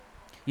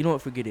You know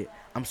what? Forget it.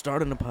 I'm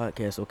starting a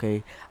podcast.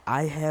 Okay,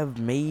 I have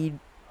made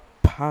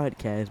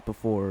podcasts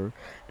before,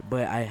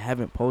 but I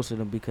haven't posted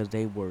them because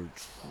they were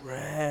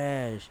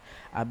trash.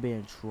 I've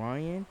been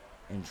trying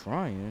and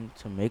trying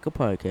to make a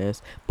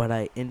podcast, but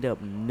I end up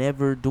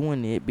never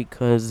doing it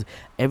because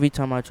every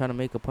time I try to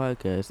make a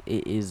podcast,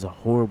 it is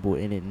horrible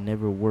and it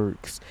never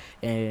works.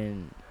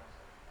 And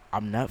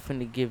I'm not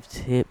finna give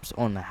tips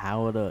on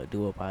how to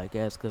do a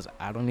podcast because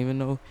I don't even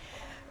know.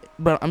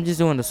 But I'm just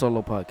doing a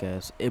solo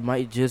podcast. It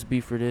might just be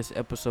for this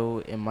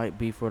episode. It might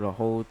be for the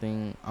whole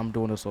thing. I'm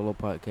doing a solo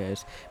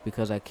podcast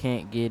because I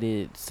can't get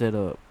it set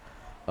up.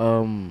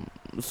 Um,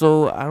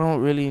 so I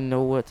don't really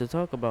know what to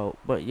talk about.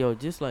 But yo,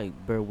 just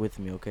like bear with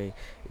me, okay?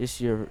 This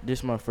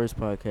is my first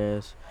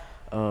podcast.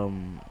 I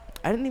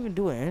didn't even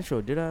do an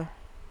intro, did I?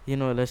 You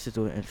know, let's just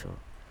do an intro.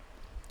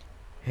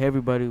 Hey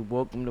everybody,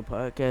 welcome to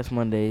Podcast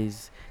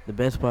Mondays, the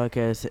best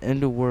podcast in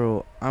the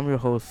world. I'm your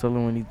host,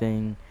 Solo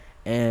Anything,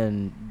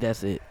 and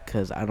that's it,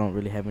 cause I don't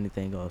really have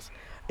anything else.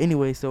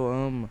 Anyway,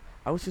 so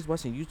I was just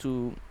watching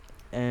YouTube,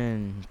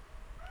 and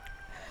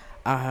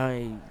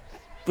I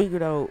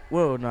figured out.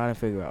 Well, no, I didn't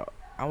figure out.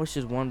 I was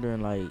just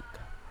wondering like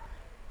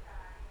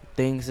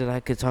things that I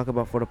could talk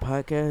about for the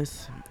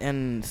podcast,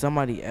 and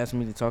somebody asked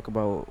me to talk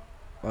about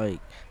like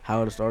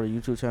how to start a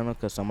YouTube channel,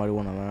 cause somebody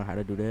want to learn how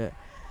to do that.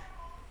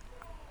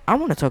 I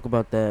want to talk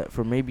about that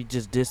for maybe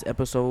just this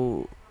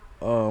episode,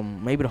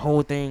 maybe the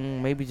whole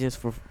thing, maybe just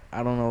for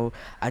I don't know.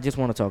 I just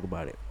want to talk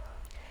about it.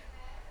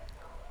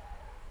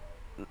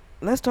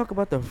 Let's talk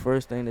about the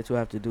first thing that you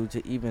have to do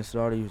to even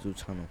start a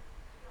YouTube channel.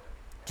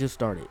 Just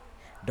start it.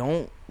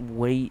 Don't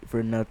wait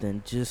for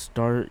nothing. Just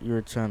start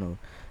your channel.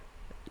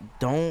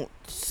 Don't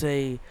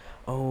say,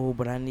 "Oh,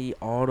 but I need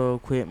all the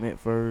equipment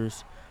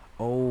first.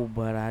 Oh,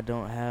 but I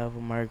don't have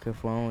a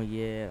microphone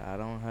yet. I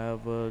don't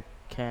have a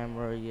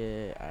camera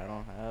yet. I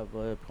don't have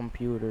a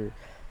computer."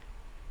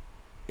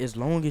 As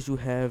long as you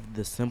have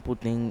the simple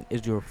thing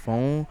is your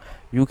phone,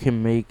 you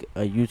can make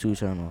a YouTube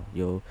channel.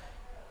 Yo,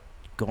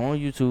 go on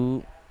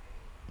YouTube,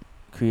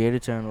 create a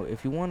channel.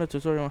 If you want a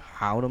tutorial on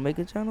how to make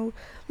a channel,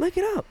 look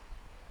it up.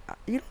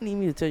 You don't need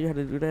me to tell you how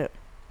to do that.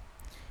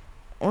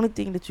 Only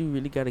thing that you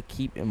really gotta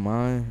keep in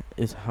mind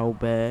is how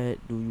bad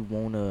do you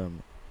wanna.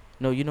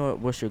 No, you know what?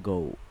 What's your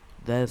goal?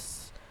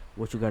 That's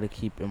what you gotta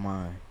keep in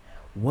mind.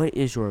 What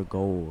is your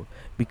goal?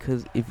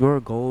 Because if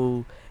your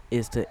goal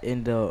is to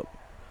end up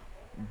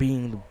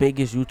being the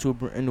biggest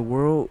YouTuber in the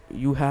world,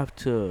 you have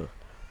to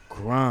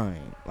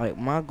grind. Like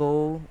my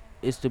goal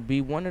is to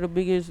be one of the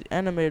biggest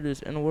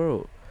animators in the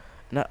world.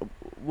 Not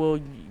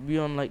well, be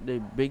on like the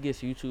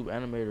biggest YouTube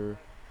animator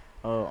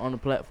on the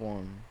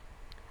platform.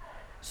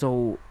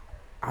 So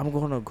I'm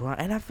gonna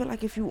grind, and I feel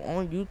like if you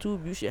on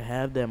YouTube, you should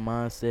have that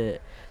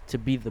mindset to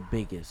be the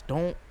biggest.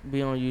 Don't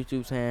be on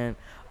YouTube saying,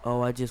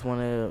 "Oh, I just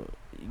want to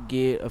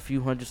get a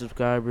few hundred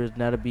subscribers.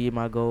 That'll be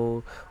my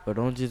goal." Or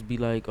don't just be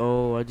like,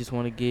 "Oh, I just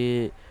want to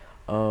get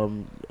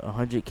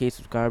 100K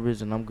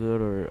subscribers and I'm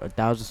good," or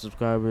 1,000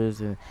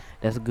 subscribers and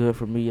that's good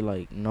for me.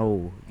 Like,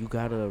 no, you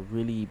gotta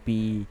really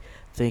be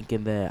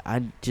thinking that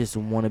I just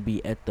want to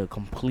be at the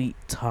complete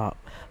top.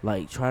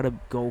 Like, try to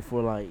go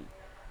for like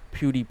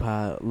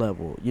PewDiePie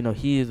level. You know,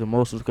 he is the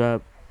most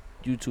subscribed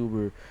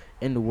YouTuber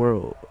in the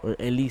world, or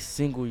at least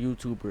single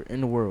YouTuber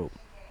in the world.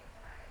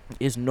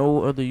 It's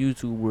no other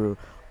YouTuber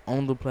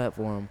on the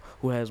platform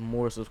who has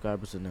more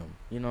subscribers than them.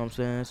 You know what I'm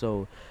saying?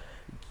 So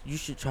you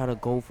should try to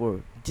go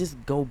for just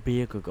go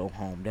big or go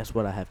home. That's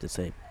what I have to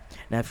say.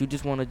 Now, if you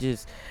just want to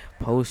just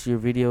post your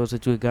videos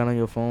that you got on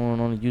your phone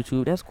on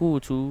YouTube, that's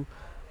cool too.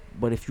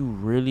 But if you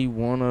really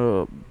want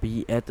to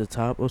be at the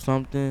top or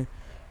something,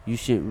 you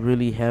should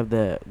really have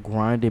that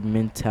grinded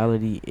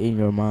mentality in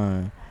your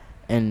mind.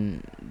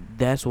 And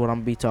that's what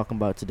I'm be talking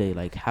about today.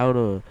 Like how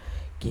to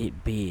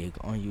get big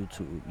on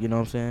YouTube. You know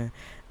what I'm saying?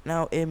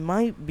 Now, it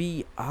might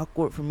be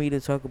awkward for me to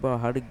talk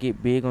about how to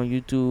get big on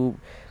YouTube,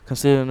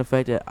 considering the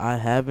fact that I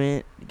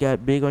haven't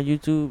got big on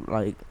YouTube.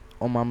 Like,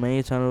 on my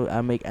main channel,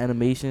 I make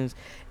animations,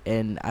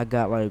 and I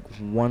got like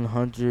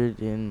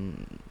 100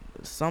 and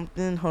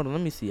something. Hold on,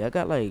 let me see. I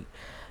got like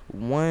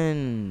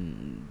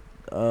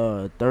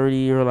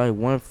 130 or like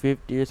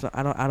 150 or something.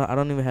 I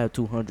don't even have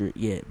 200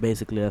 yet.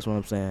 Basically, that's what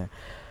I'm saying.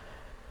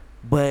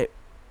 But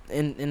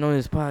and on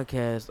this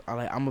podcast,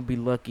 I'm gonna be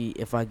lucky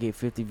if I get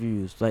 50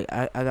 views. Like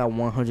I got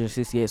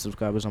 168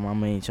 subscribers on my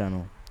main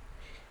channel.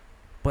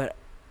 But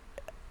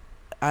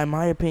in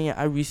my opinion,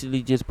 I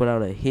recently just put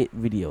out a hit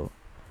video.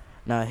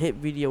 Now, a hit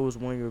video is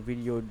when your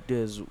video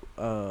does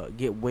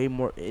get way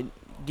more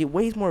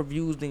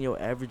views than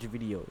your average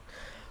video.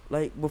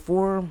 Like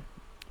before,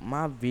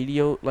 my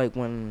video, like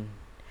when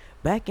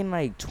back in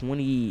like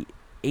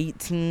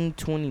 2018,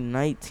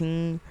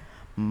 2019,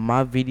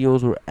 my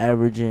videos were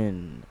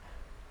averaging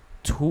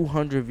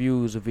 200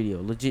 views a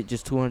video. Legit,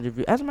 just 200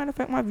 views. As a matter of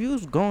fact, my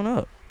views gone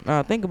up.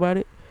 Now think about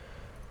it.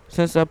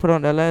 Since I put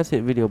on that last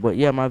hit video, but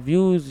yeah, my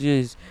views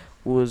just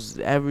was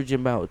averaging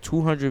about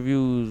 200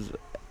 views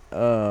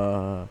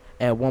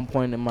at one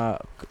point in my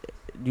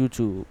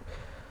YouTube.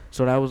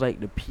 So that was like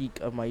the peak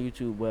of my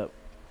YouTube. But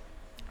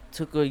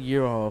took a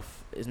year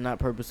off. It's not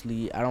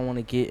purposely. I don't want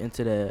to get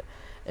into that.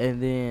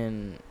 And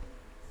then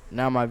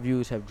now my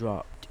views have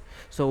dropped.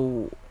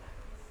 So,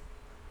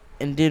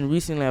 and then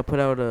recently I put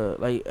out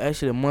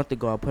actually a month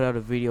ago, I put out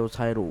a video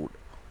titled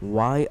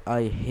 "Why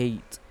I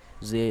Hate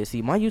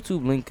ZSC." My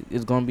YouTube link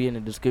is gonna be in the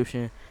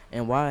description,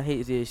 and "Why I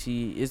Hate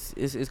ZSC"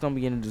 it's gonna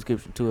be in the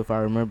description too if I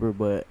remember.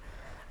 But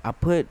I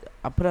put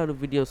out a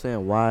video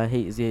saying why I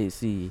hate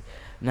ZHC.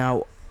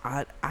 Now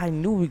I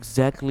knew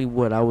exactly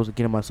what I was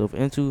getting myself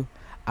into.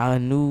 I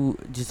knew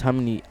just how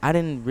many. I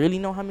didn't really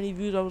know how many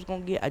views I was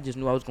gonna get. I just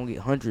knew I was gonna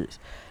get hundreds.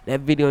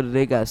 That video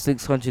today got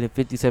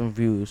 657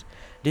 views.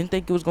 Didn't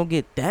think it was gonna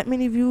get that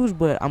many views,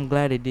 but I'm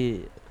glad it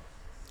did.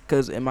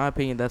 Cause in my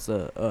opinion, that's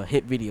a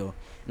hit video.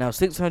 Now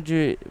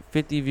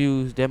 650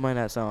 views, that might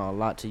not sound a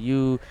lot to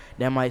you.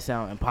 That might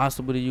sound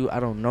impossible to you. I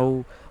don't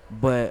know.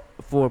 But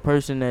for a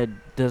person that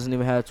doesn't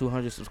even have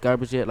 200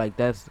 subscribers yet, like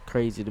that's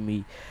crazy to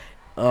me.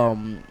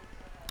 Um,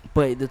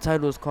 but the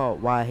title is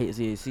called "Why I Hate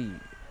ZSC."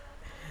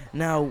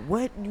 Now,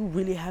 what you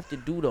really have to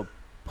do to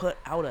put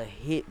out a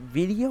hit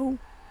video?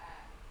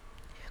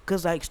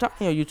 Cause like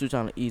starting your YouTube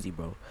channel easy,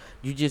 bro.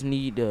 You just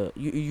need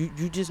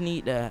you just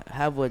need to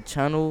have a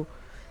channel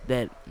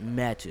that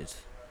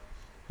matches.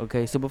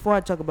 Okay, so before I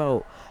talk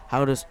about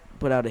how to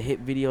put out a hit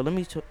video, let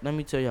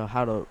me tell y'all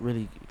how to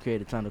really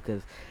create a channel,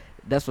 cause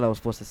that's what I was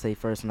supposed to say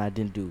first and I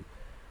didn't do.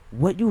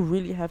 What you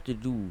really have to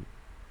do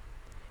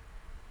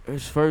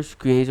is first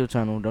create your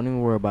channel. Don't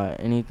even worry about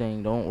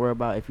anything. Don't worry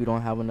about if you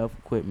don't have enough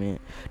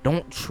equipment.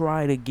 Don't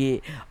try to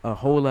get a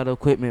whole lot of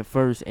equipment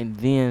first and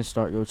then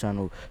start your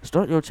channel.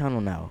 Start your channel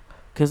now,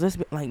 cause let's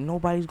be, like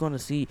nobody's gonna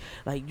see.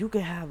 Like you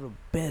can have the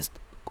best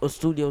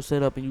studio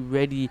setup and you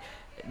ready,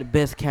 the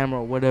best camera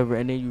or whatever,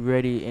 and then you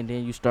ready and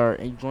then you start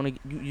and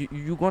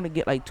you're gonna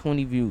get like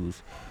 20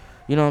 views.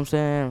 You know what I'm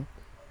saying?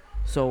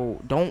 So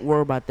don't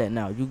worry about that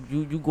now. You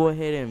go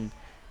ahead and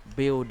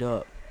build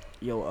up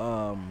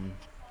your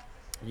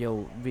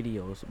your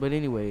videos. But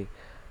anyway,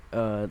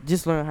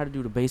 just learn how to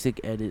do the basic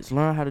edits.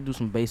 Learn how to do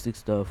some basic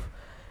stuff,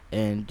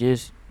 and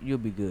just you'll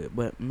be good.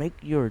 But make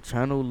your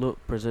channel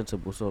look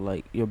presentable. So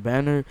like your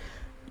banner,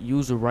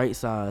 use the right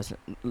size.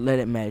 Let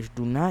it match.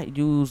 Do not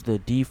use the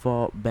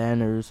default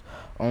banners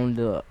on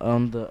the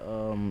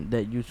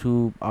that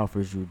YouTube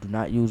offers you. Do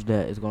not use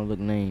that. It's gonna look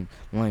lame.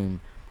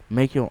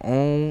 Make your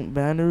own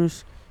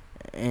banners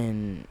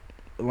and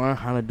learn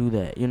how to do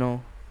that.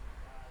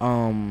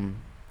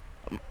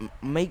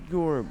 Make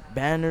your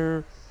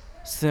banner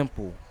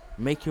simple.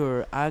 Make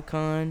your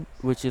icon,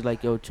 which is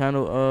like your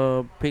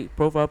channel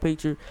profile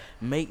picture,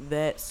 make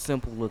that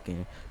simple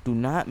looking. Do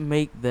not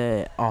make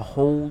that a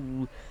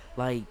whole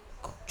like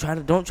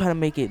don't try to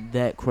make it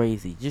that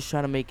crazy. Just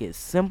try to make it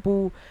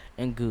simple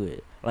and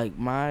good. Like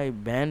my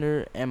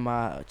banner and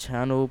my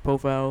channel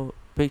profile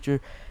picture,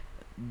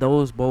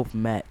 those both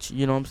match.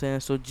 You know what I'm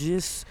saying? So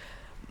just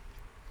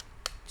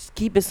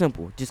keep it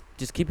simple.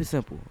 Just keep it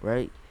simple,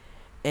 right?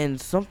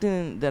 And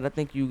something that I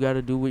think you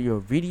gotta do with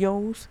your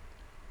videos,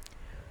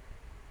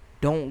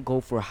 don't go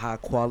for high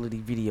quality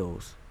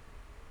videos.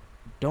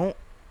 Don't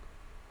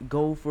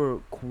go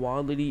for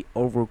quality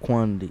over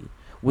quantity,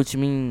 which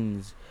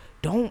means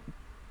don't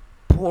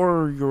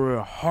pour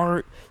your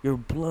heart, your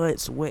blood,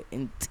 sweat,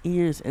 and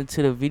tears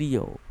into the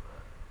video.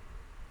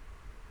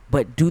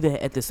 But do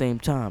that at the same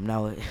time.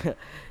 Now,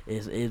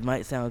 it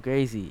might sound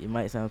crazy.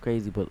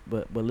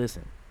 But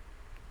listen,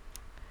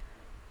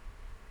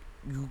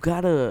 you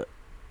gotta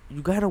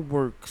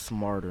work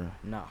smarter,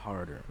 not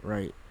harder,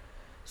 right?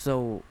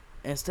 So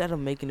instead of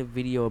making a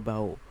video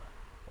about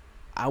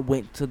I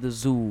went to the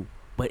zoo,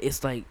 but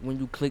it's like when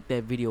you click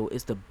that video,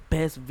 it's the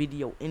best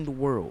video in the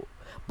world,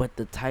 but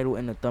the title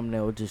and the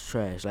thumbnail are just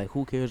trash. Like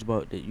who cares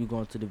about that you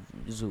going to the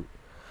zoo?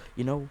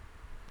 You know,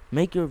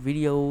 make your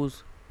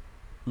videos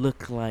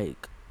look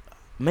like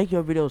make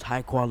your videos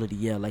high quality.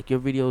 Yeah, like your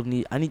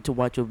videos I need to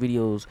watch your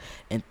videos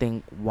and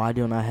think, why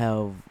don't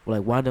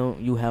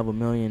you have 1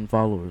 million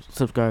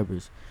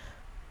subscribers?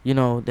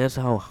 That's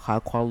how high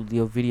quality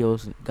your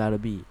videos gotta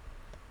be.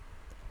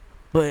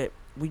 But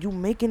when you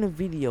making a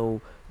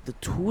video, the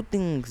two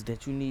things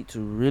that you need to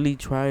really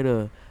try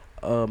to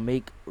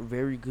make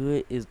very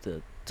good is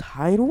the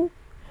title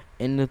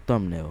and the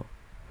thumbnail.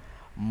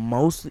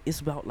 Mostly it's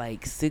about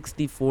like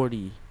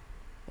 60-40.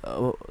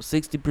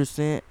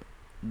 60%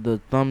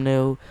 the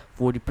thumbnail,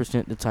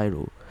 40% the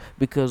title.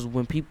 Because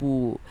when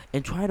people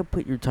and try to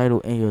put your title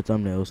in your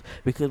thumbnails,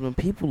 because when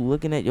people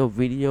looking at your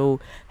video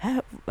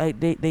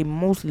they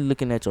mostly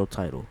looking at your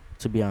title,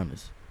 to be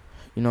honest.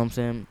 You know what I'm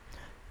saying?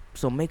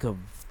 So make a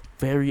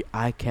very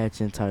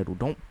eye-catching title.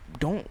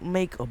 Don't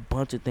make a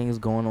bunch of things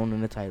going on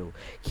in the title.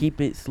 Keep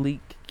it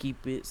sleek,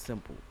 keep it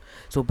simple.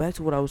 So back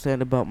to what I was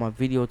saying about my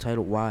video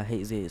title, Why I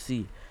Hate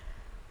ZSC.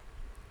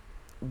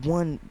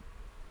 One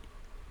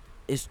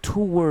is 2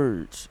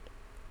 words.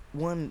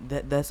 One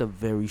that's a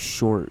very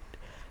short.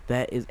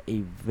 That is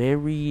a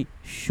very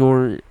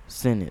short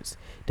sentence.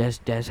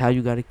 That's how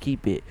you gotta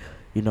keep it.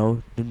 You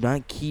know, do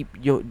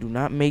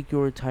not make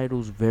your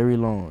titles very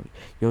long.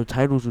 Your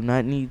titles do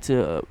not need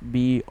to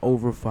be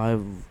over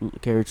 5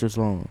 characters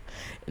long.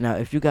 Now,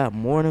 if you got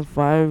more than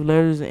 5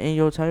 letters in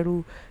your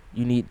title,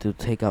 you need to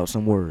take out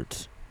some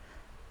words.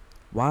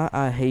 Why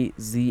I hate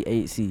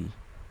ZHC.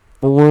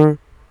 4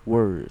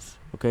 words,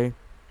 okay?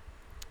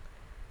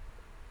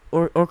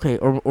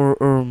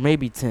 Or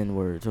maybe 10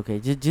 words, okay?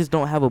 Just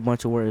don't have a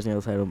bunch of words in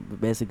your title.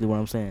 Basically, what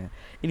I'm saying.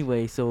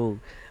 Anyway, so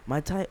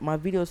my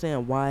video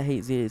saying why I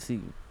hate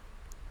ZHC.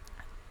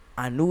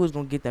 I knew it was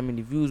gonna get that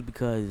many views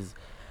because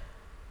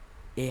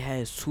it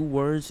has 2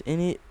 words in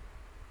it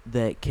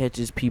that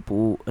catches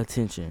people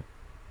attention.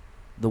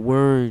 The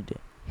word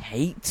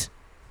hate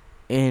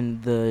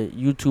and the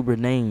YouTuber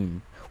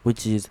name,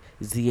 which is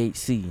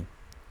ZHC.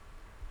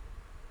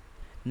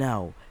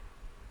 Now,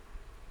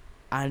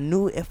 I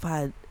knew if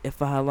I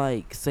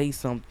like say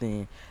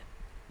something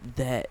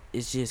that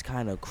is just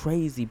kind of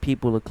crazy,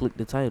 people will click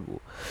the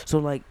title. So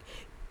like,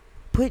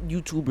 put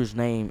YouTuber's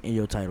name in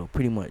your title,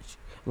 pretty much.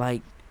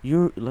 Like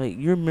you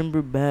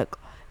remember back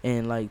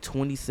in like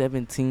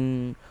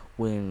 2017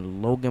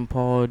 when Logan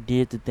Paul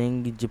did the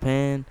thing in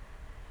Japan.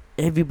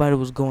 Everybody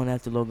was going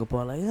after Logan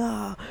Paul,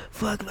 like,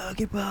 fuck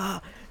Logan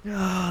Paul,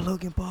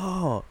 Logan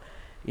Paul,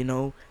 you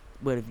know.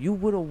 But if you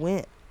would have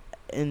went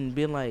and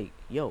been like,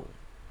 yo,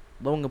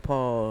 Logan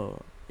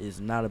Paul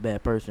is not a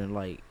bad person.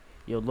 Like,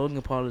 yo,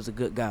 Logan Paul is a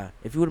good guy.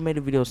 If you would have made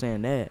a video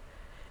saying that,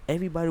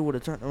 everybody would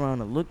have turned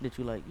around and looked at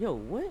you like, yo,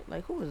 what?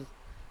 Like, who is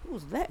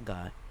that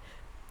guy?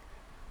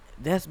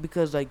 That's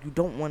because like you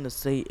don't want to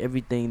say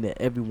everything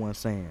that everyone's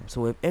saying.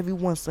 So if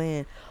everyone's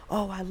saying,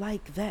 "Oh, I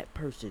like that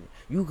person,"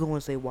 you go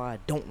and say why I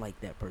don't like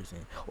that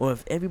person. Or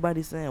if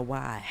everybody's saying why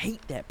I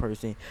hate that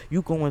person,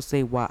 you go and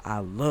say why I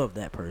love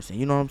that person.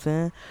 You know what I'm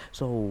saying?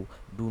 So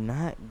do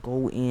not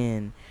go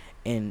in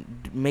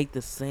and make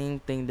the same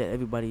thing that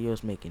everybody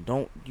else making.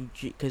 Don't you,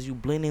 because you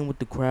blend in with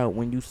the crowd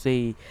when you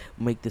say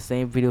make the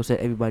same videos that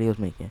everybody else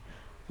making.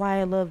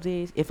 Why I love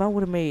this. If I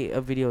would have made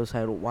a video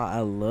titled "Why I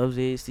Love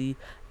ZHC,"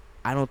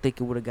 I don't think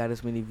it would have got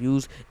as many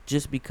views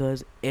just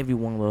because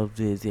everyone loves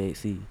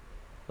ZHC.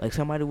 Like,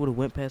 somebody would have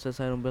went past that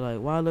site and be like,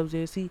 "Why I love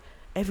ZHC?"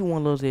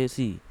 Everyone loves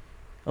ZHC.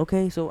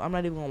 Okay, so I'm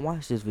not even gonna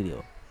watch this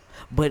video.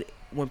 But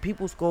when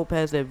people scroll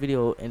past that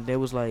video and they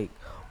was like,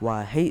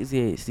 "Why I hate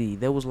ZHC,"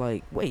 they was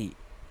like, "Wait,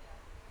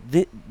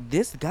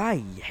 this guy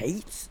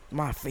hates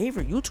my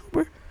favorite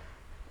YouTuber?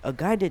 A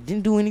guy that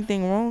didn't do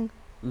anything wrong?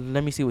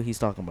 Let me see what he's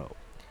talking about."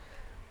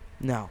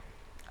 Now,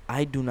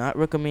 I do not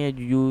recommend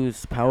you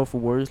use powerful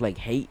words like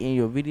hate in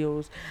your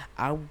videos.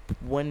 I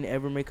wouldn't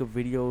ever make a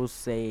video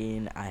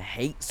saying I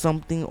hate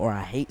something or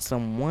I hate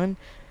someone,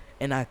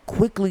 and I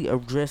quickly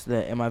address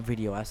that in my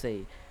video. I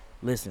say,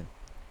 listen,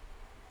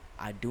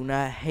 I do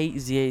not hate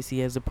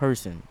ZAC as a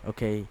person,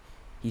 okay?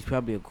 He's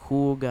probably a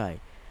cool guy.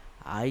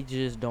 I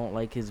just don't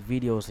like his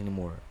videos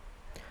anymore.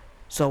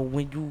 So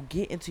when you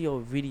get into your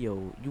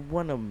video, you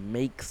want to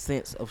make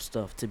sense of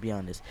stuff, to be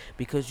honest,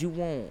 because you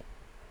want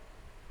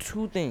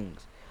 2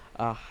 things: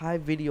 a high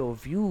video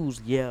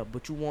views, yeah,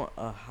 but you want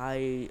a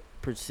high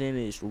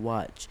percentage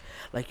watch.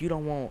 Like, you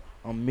don't want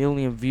a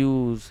million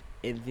views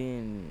and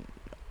then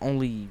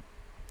only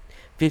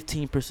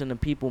 15% of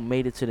people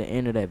made it to the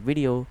end of that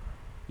video.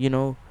 You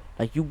know,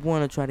 like, you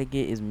want to try to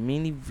get as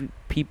many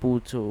people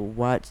to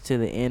watch to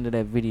the end of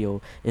that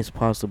video as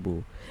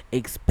possible,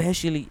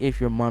 especially if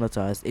you're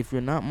monetized. If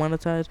you're not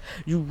monetized,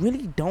 you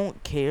really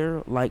don't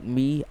care. Like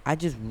me, I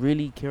just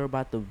really care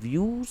about the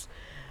views,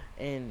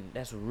 and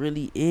that's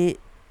really it.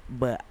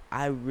 But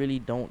I really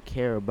don't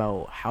care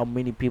about how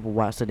many people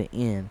watch to the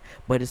end.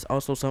 But it's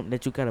also something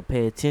that you gotta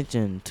pay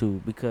attention to,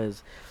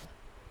 because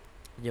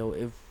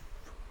yo,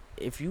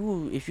 if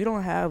you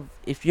don't have,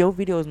 if your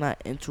video is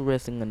not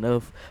interesting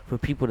enough for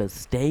people to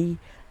stay,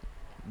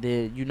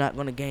 then you're not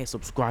gonna gain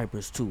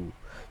subscribers too.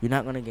 You're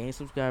not gonna gain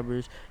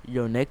subscribers.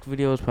 Your next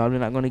video is probably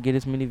not gonna get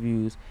as many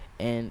views,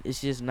 and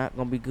it's just not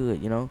gonna be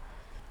good. You know,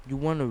 you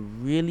want to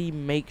really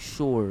make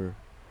sure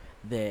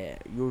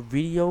that your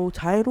video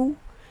title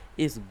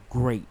is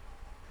great.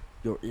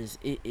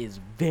 It is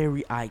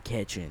very eye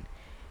catching.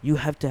 You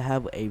have to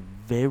have a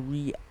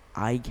very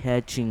eye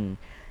catching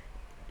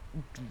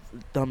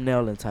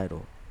thumbnail and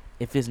title.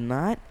 If it's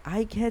not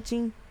eye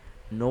catching,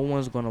 no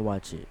one's gonna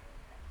watch it.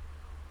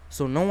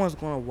 So no one's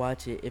gonna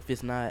watch it if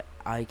it's not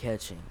eye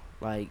catching.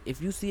 Like, if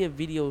you see a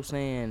video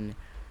saying,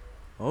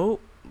 "Oh,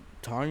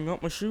 tying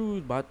up my shoes,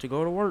 about to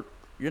go to work,"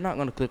 you're not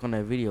gonna click on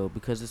that video,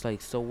 because it's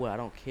like, so what? I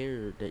don't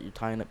care that you're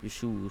tying up your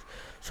shoes,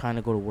 trying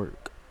to go to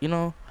work. You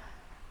know,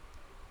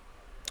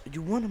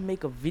 you want to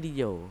make a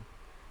video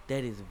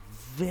that is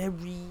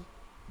very,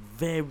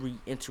 very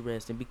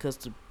interesting, because,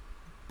 to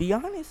be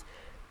honest,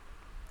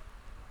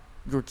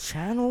 your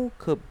channel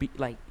could be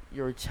like,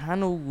 your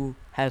channel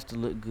has to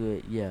look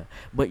good, yeah,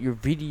 but your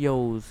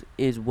videos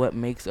is what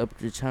makes up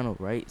your channel,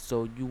 right?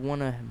 So you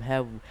want to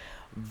have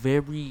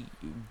very,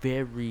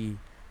 very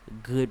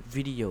good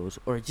videos,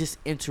 or just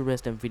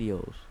interesting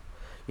videos,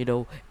 you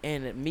know.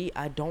 And me,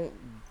 I don't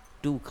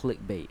do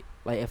clickbait.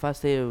 Like, if I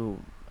say,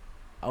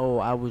 "Oh,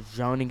 I was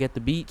drowning at the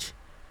beach,"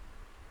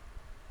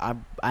 I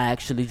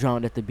actually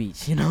drowned at the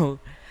beach, you know.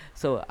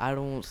 So I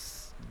don't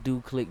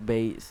do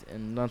clickbaits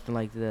and nothing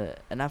like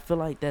that. And I feel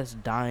like that's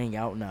dying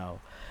out now.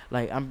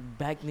 Like I'm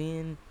back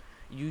then,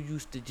 you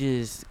used to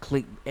just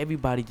click.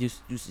 Everybody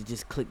just used to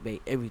just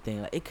clickbait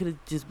everything. Like it could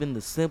have just been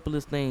the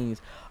simplest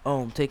things.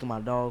 Oh, I'm taking my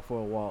dog for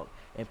a walk,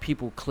 and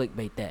people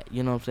clickbait that.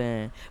 You know what I'm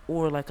saying?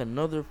 Or like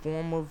another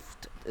form of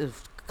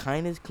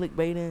kindness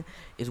clickbaiting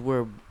is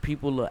where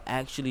people will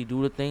actually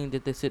do the thing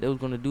that they said they was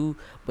gonna do,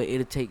 but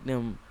it'll take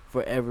them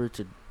forever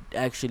to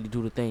actually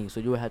do the thing. So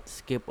you'll have to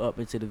skip up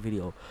into the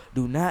video.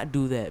 Do not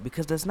do that,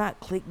 because that's not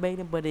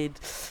clickbaiting, but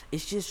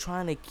it's just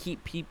trying to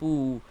keep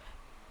people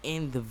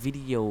in the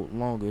video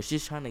longer. It's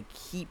just trying to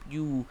keep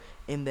you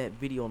in that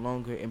video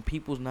longer, and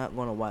people's not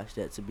gonna watch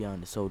that, to be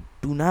honest. So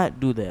do not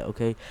do that,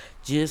 okay?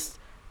 Just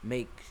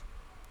make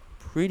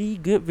pretty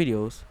good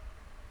videos,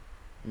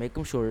 make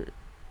them short,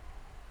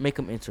 make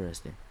them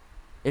interesting.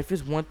 If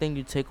it's one thing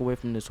you take away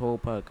from this whole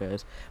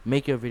podcast,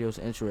 make your videos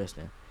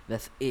interesting.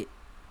 That's it.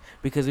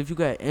 Because if you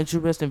got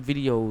interesting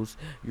videos,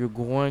 you're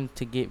going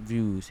to get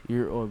views.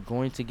 You're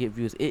going to get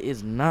views. It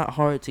is not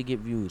hard to get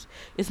views.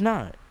 It's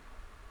not.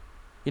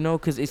 You know,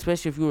 because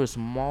especially if you're a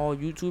small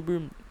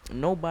YouTuber,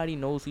 nobody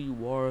knows who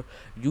you are.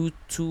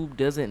 YouTube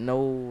doesn't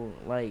know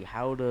like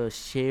how to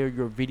share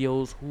your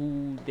videos,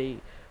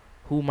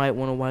 who might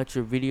want to watch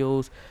your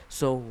videos.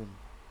 So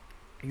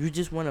you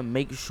just want to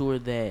make sure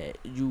that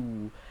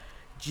you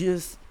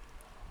just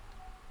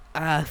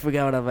I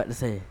forgot what I was about to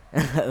say.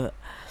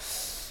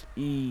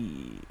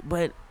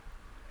 But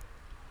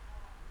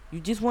you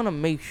just want to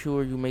make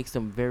sure you make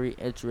some very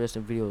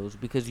interesting videos,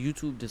 because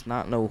YouTube does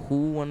not know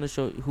who wants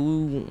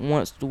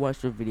to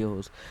watch your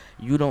videos.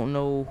 You don't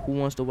know who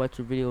wants to watch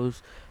your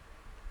videos.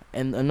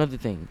 And another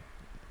thing,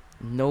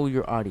 know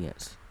your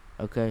audience.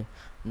 Okay?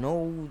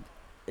 Know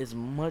as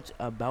much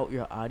about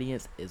your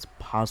audience as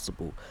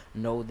possible.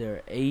 Know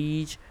their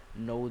age,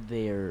 know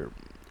their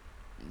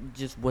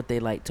just what they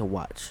like to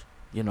watch,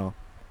 you know.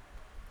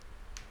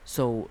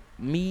 So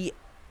me,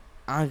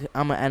 I'm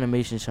an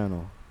animation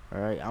channel.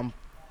 All right, I'm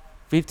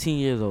 15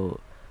 years old.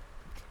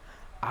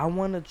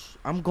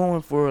 I'm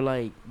going for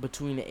like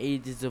between the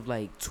ages of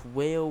like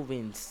 12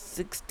 and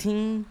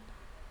 16.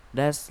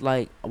 That's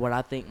like what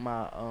I think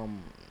my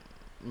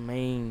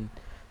main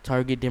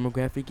target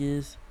demographic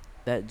is.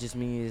 That just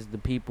means the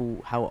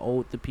people, how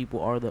old the people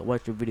are that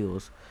watch your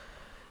videos.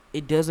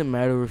 It doesn't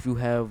matter if you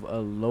have a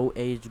low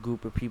age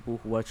group of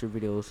people who watch your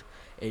videos.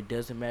 It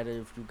doesn't matter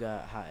if you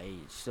got high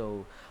age.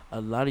 So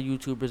a lot of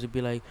YouTubers would be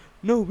like,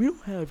 no, we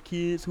don't have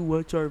kids who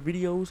watch our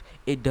videos.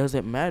 It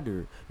doesn't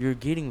matter. You're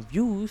getting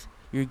views.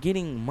 You're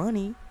getting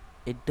money.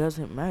 It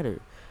doesn't matter.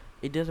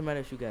 It doesn't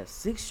matter if you got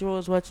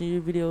 6-year-olds watching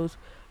your videos,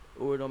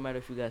 or it don't matter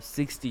if you got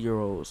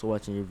 60-year-olds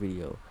watching your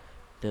video.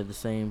 They're the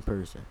same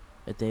person.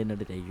 At the end of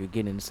the day, you're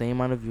getting the same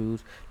amount of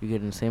views. You're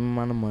getting the same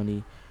amount of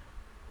money.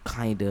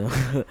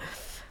 Kinda.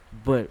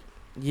 But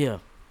yeah,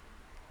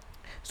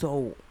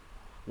 so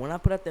when I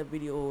put out that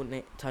video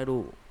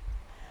titled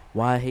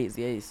 "Why I Hate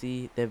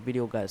ZHC," that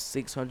video got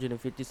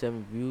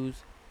 657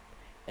 views,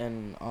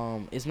 and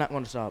it's not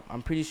gonna stop.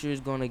 I'm pretty sure it's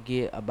gonna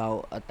get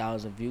about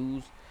 1,000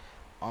 views.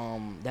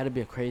 That'd be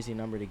a crazy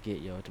number to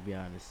get, yo, to be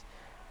honest.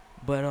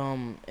 But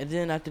and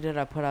then after that,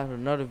 I put out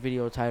another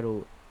video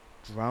titled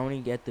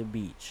 "Drowning at the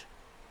Beach."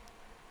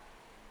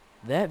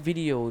 That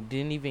video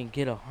didn't even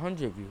get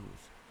 100 views.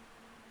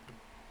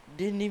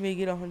 Didn't even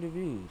get 100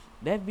 views.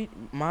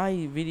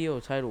 My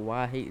video titled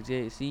 "Why I Hate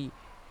ZHC"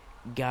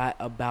 got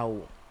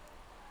about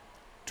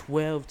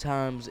 12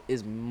 times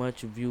as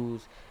much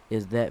views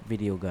as that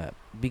video got,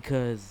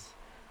 because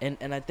and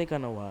I think I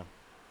know why.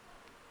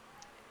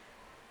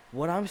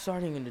 What I'm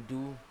starting to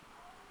do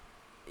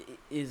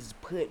is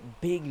put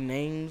big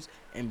names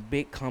and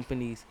big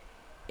companies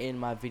in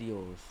my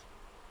videos.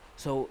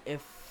 So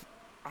if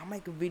I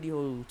make a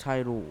video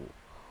titled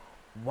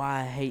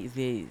 "Why I Hate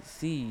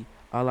ZHC,"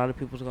 a lot of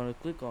people's gonna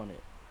click on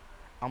it.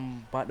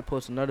 I'm about to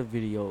post another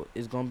video.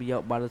 It's gonna be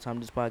out by the time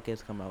this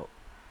podcast come out.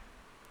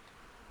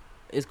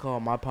 It's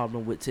called "My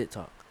Problem with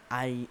TikTok."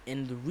 And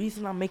the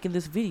reason I'm making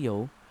this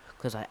video,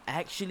 because I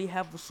actually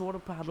have a sort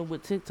of problem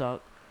with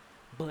TikTok,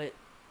 but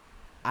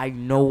I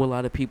know a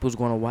lot of people's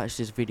gonna watch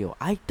this video.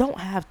 I don't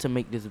have to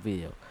make this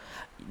video.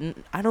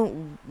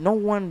 No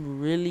one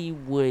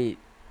really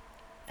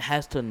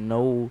has to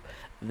know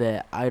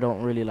that I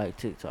don't really like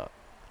TikTok.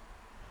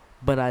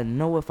 But I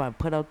know if I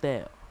put out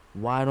that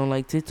 "Why I Don't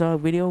Like TikTok"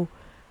 video,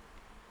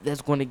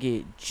 that's going to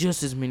get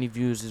just as many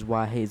views as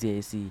 "Why I Hate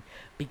ZAC,"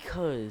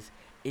 because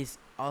it's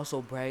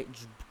also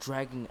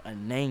dragging a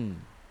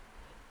name.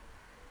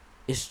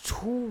 It's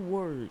 2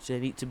 words that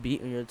need to be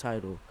in your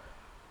title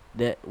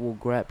that will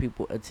grab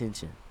people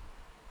attention.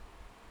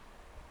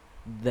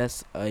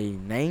 That's a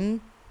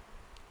name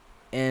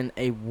and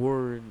a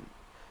word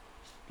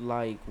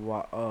like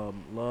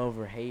love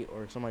or hate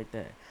or something like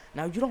that.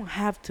 Now, you don't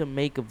have to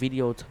make a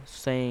video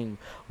saying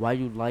why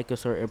you like a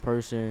certain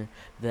person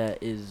that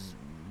is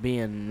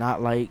being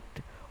not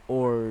liked,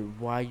 or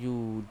why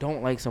you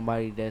don't like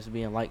somebody that's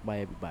being liked by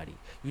everybody.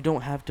 You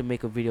don't have to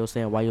make a video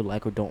saying why you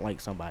like or don't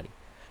like somebody.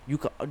 You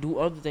can do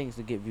other things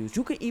to get views.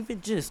 You can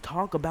even just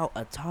talk about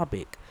a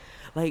topic.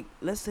 Like,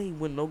 let's say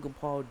when Logan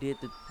Paul did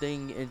the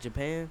thing in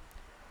Japan,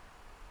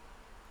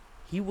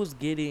 he was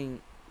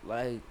getting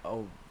like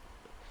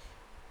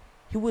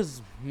he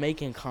was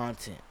making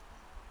content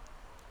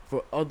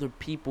for other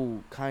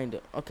people, kind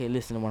of. Okay,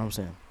 listen to what I'm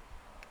saying.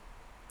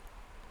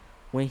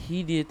 When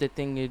he did the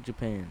thing in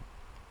Japan,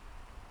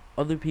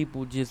 other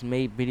people just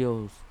made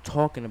videos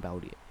talking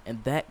about it,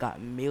 and that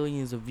got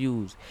millions of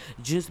views,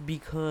 just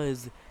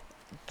because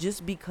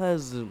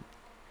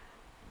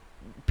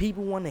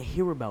people want to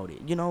hear about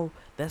it.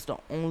 That's the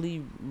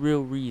only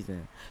real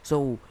reason.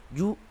 So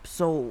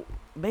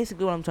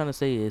basically what I'm trying to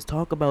say is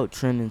talk about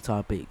trending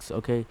topics,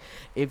 okay?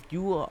 If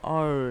you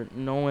are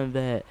knowing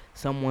that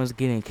someone's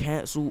getting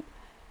canceled,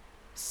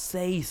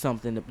 say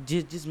something.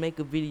 Just make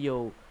a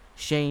video.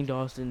 Shane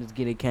Dawson is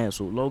getting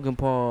canceled. Logan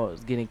Paul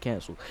is getting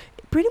canceled.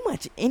 Pretty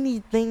much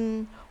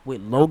anything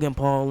with Logan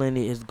Paul in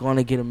it is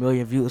gonna get a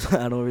million views.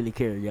 I don't really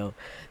care, yo.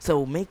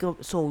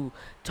 So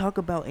talk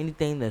about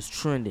anything that's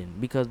trending,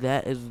 because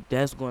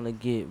that's gonna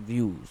get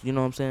views. You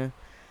know what I'm saying?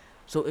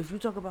 So if you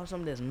talk about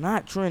something that's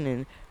not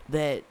trending,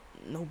 that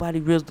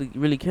nobody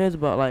really cares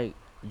about, like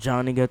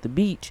Johnny at the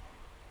beach,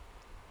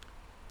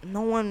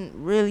 no one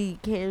really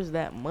cares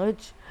that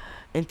much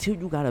until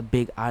you got a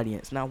big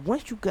audience. Now,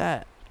 once you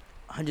got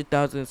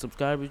 100,000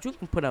 subscribers, you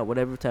can put out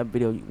whatever type of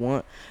video you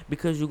want,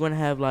 because you're gonna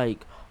have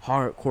like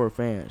hardcore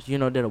fans,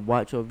 that'll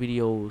watch your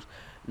videos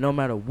no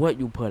matter what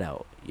you put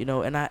out.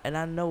 And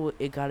I know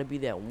it gotta be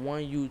that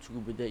one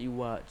YouTuber that you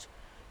watch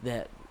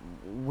that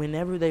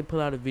whenever they put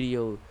out a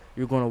video,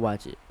 you're gonna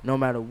watch it no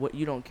matter what.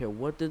 You don't care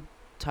what the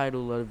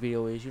title of the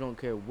video is. You don't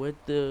care what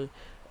the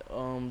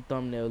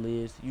thumbnail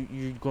is.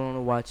 You're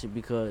gonna watch it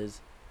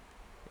because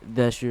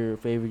that's your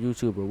favorite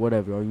YouTuber,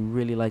 whatever, or you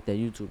really like that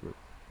YouTuber.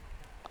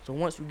 So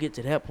once you get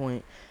to that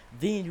point,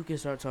 then you can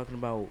start talking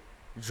about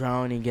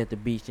drowning at the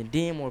beach, and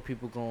then more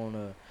people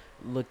gonna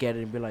look at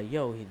it and be like,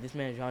 "Yo, this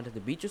man drowned at the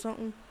beach or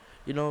something,"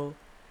 you know.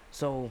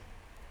 So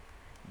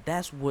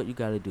that's what you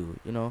gotta do,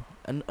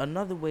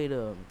 another way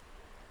to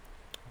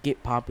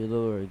get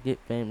popular or get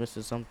famous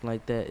or something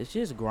like that, it's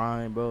just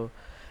grind, bro.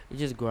 It's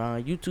just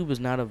grind. YouTube is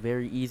not a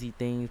very easy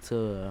thing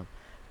to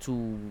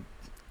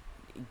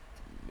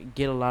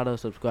get a lot of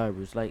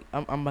subscribers. Like,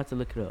 I'm about to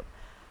look it up.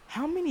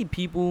 How many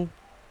people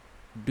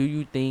do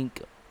you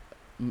think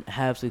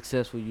have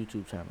successful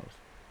YouTube channels?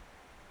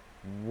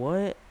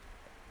 What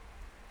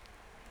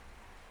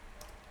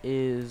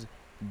is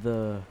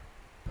the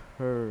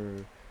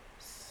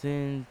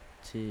percentage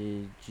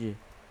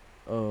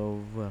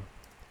of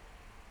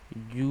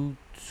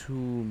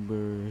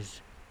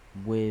YouTubers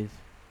with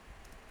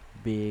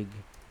big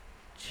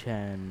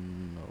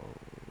channels?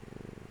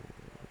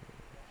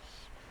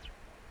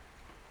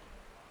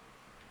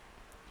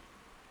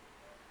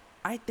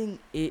 I think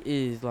it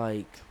is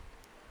like,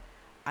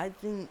 I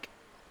think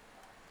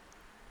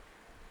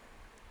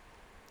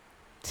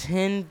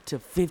 10 to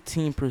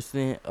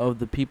 15% of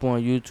the people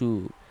on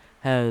YouTube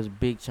has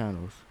big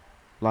channels,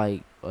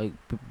 like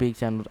big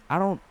channels. I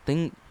don't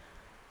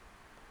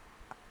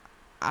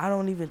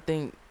even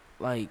think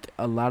like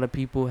a lot of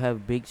people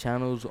have big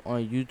channels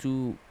on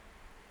YouTube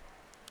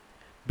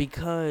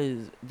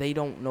because they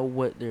don't know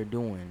what they're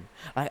doing.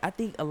 I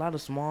think a lot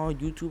of small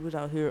YouTubers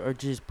out here are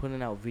just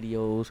putting out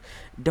videos,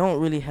 don't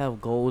really have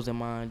goals in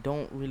mind,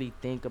 don't really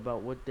think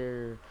about what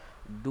they're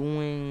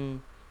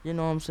doing. You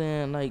know what I'm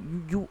saying? Like,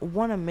 you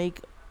want to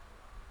make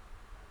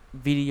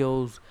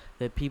videos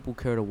that people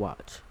care to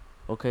watch.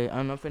 Okay,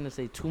 I'm not finna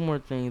say two more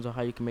things on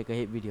how you can make a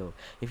hit video.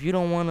 If you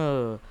don't want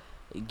to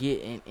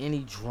get in any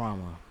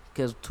drama,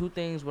 because two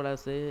things what I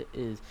said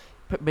is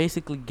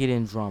basically get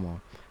in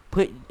drama.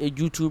 Put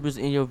YouTubers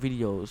in your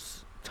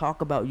videos.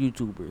 Talk about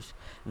YouTubers.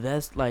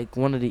 That's like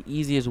one of the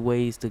easiest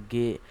ways to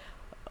get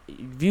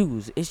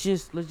views. It's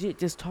just legit,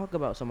 just talk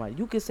about somebody.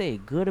 You can say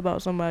good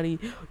about somebody,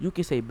 you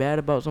can say bad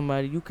about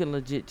somebody, you can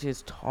legit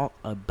just talk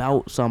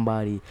about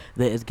somebody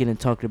that is getting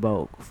talked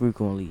about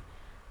frequently.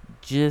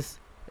 Just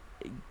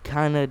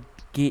kind of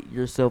get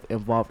yourself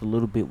involved a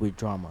little bit with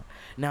drama.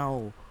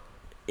 Now,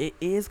 it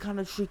is kind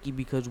of tricky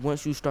because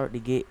once you start to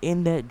get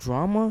in that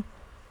drama,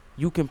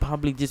 you can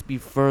probably just be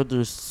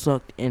further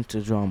sucked into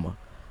drama.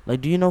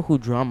 Like, do you know who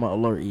Drama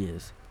Alert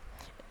is?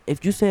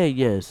 If you say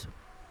yes,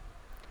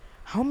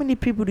 how many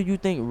people do you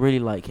think really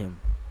like him?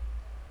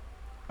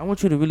 I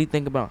want you to really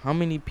think about how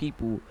many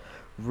people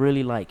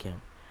really like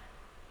him.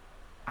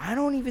 I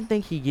don't even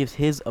think he gives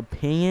his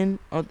opinion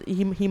on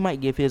he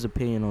might give his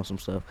opinion on some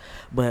stuff,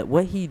 but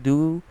what he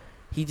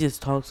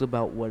just talks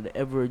about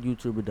whatever a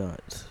YouTuber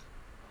does.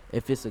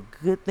 If it's a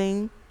good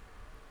thing,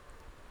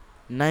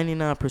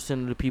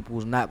 99% of the people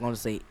is not going to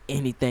say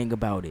anything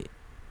about it.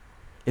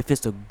 If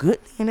it's a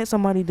good thing that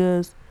somebody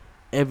does,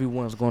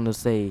 everyone's going to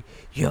say,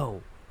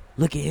 "Yo,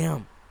 look at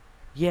him.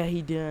 Yeah,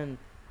 he done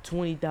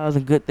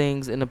 20,000 good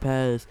things in the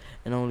past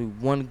and only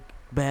one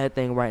bad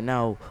thing right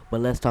now,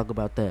 but let's talk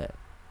about that."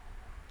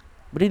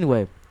 But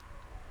anyway,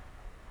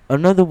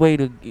 another way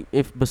to,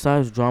 if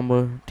besides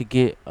drama, to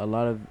get a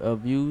lot of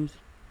views,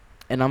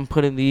 and I'm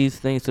putting these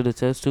things to the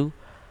test too,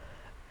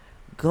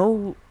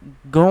 go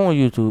go on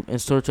YouTube and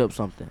search up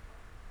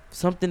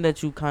something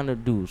that you kind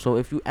of do. So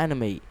if you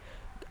animate,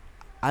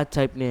 I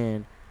typed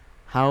in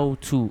how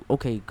to.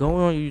 Okay, go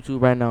on YouTube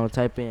right now and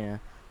type in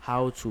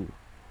how to.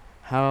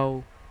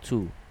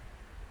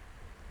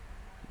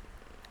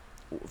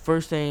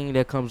 First thing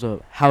that comes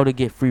up, how to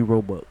get free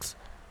Robux.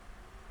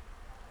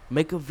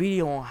 Make a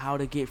video on how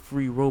to get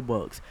free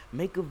Robux.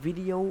 Make a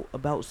video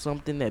about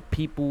something that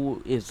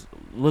people is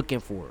looking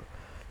for.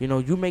 You know,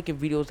 you making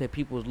videos that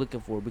people is looking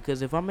for.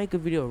 Because if I make a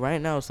video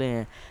right now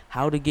saying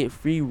how to get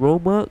free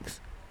Robux,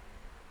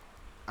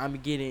 I'm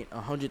getting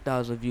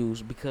 100,000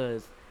 views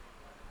because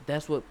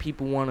that's what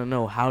people want to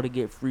know, how to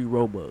get free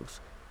Robux.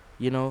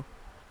 You know,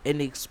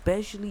 and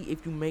especially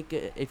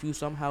if you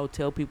somehow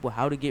tell people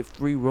how to get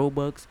free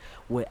Robux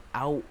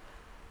without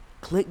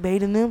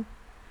clickbaiting them,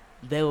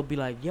 they will be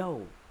like,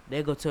 yo,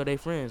 they go tell their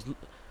friends,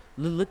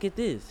 look at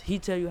this. He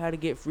tell you how to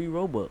get free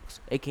Robux,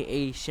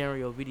 aka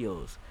sharing your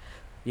videos,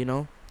 you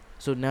know?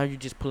 So now you're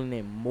just pulling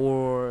in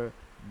more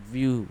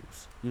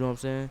views, you know what I'm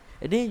saying?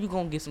 And then you're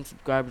going to get some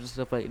subscribers and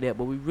stuff like that,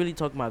 but we really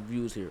talking about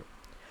views here.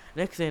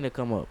 Next thing that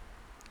come up,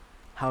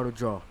 how to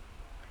draw.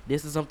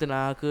 This is something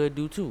I could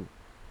do too.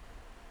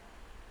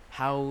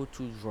 How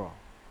to draw.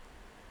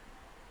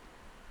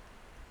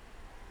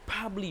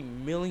 Probably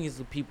millions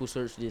of people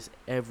search this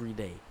every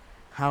day.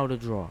 How to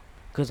draw.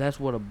 Because that's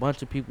what a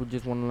bunch of people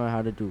just want to learn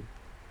how to do.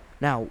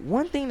 Now,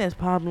 one thing that's a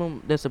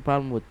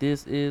problem with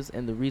this is,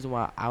 and the reason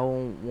why I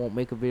won't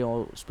make a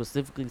video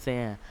specifically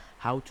saying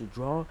how to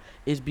draw,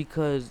 is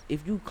because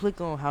if you click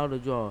on how to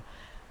draw,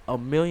 a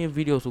million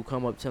videos will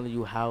come up telling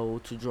you how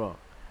to draw.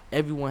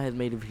 Everyone has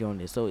made a video on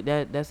this, so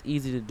that's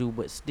easy to do,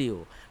 but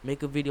still,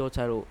 make a video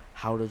titled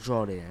how to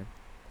draw then.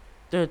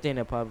 Third thing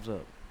that pops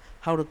up,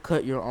 how to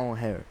cut your own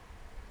hair.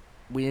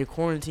 We're in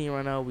quarantine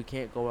right now, we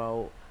can't go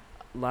out.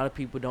 A lot of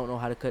people don't know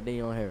how to cut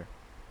their own hair.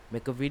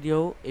 Make a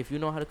video. If you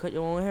know how to cut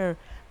your own hair,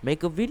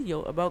 make a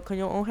video about cutting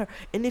your own hair.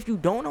 And if you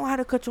don't know how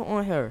to cut your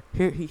own hair,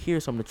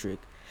 here's some of the trick.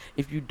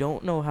 If you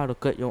don't know how to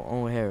cut your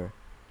own hair,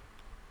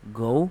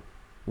 go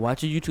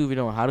watch a YouTube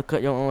video on how to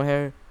cut your own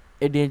hair,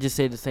 and then just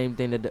say the same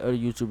thing that the other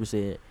YouTuber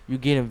said. You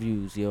getting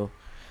views, yo.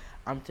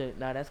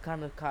 Now that's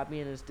kind of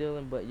copying and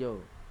stealing, but yo,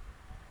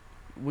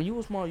 when you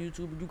a small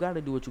YouTuber, you gotta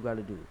do what you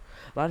gotta do.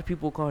 A lot of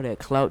people call that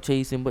clout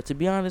chasing, but to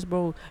be honest,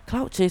 bro,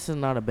 clout chasing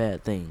is not a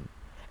bad thing.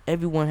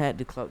 Everyone had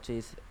to clout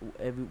chase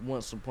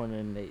once upon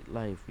in their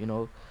life, you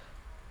know.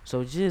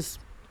 So just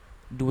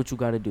do what you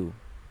gotta do.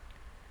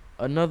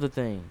 Another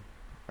thing,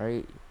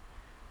 right?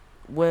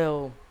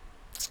 Well,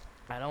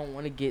 I don't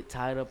want to get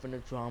tied up in the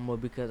drama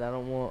because I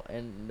don't want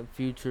in the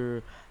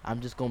future I'm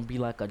just gonna be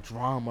like a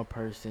drama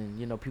person.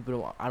 You know,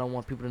 I don't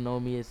want people to know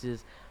me as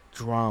just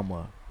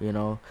drama, you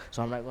know.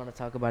 So I'm not gonna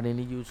talk about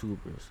any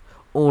YouTubers.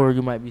 Or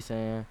you might be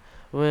saying,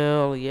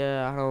 well,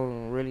 yeah, I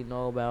don't really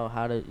know about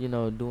how to, you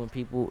know,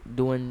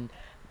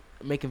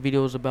 making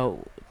videos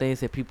about things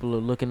that people are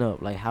looking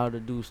up, like how to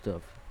do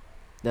stuff.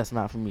 That's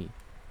not for me.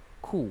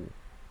 Cool.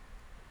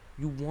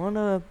 You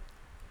wanna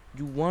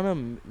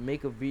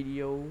make a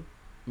video,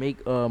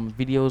 make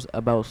videos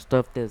about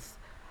stuff that's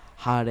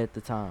hot at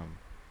the time.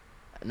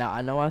 Now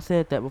I know I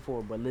said that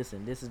before, but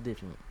listen, this is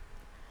different.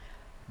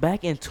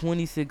 Back in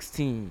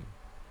 2016,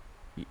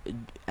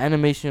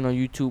 animation on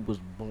YouTube was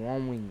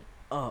blowing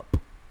up.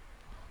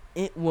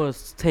 It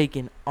was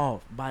taking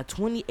off. By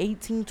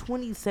 2018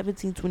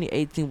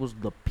 was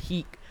the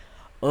peak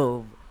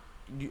of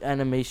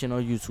animation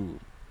on YouTube.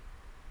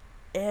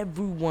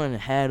 Everyone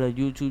had a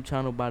YouTube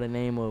channel by the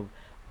name of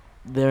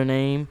their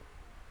name,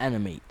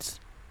 Animates,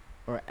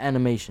 or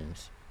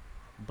Animations,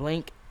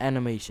 blank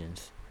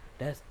Animations.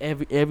 That's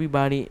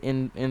everybody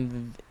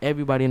in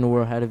everybody in the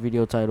world had a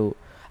video titled.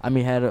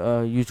 Had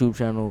a YouTube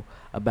channel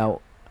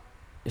about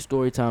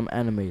storytime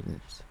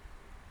animators.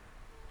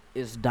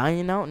 It's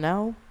dying out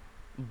now,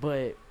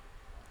 but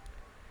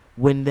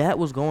when that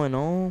was going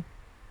on,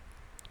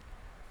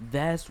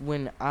 that's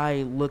when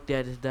I looked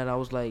at it that I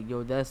was like,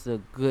 yo, that's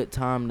a good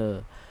time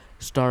to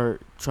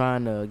start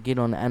trying to get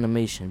on the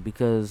animation,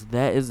 because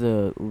that is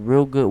a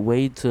real good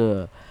way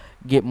to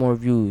get more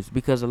views,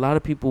 because a lot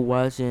of people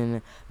was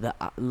watching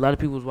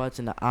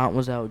the Aunt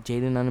Was Out,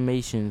 Jaden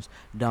Animations,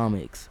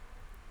 Domix.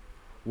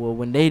 Well,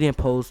 when they didn't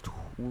post,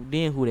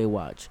 then who they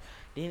watch?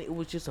 Then it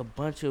was just a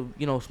bunch of,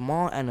 you know,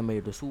 small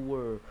animators who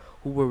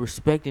were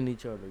respecting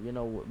each other. You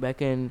know,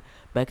 back in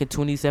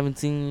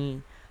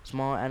 2017,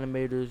 small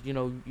animators, you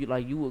know,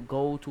 you would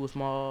go to a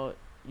small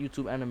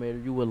YouTube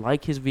animator, you would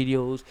like his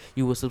videos,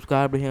 you would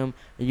subscribe to him,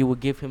 and you would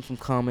give him some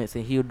comments,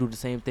 and he'll do the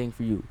same thing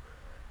for you.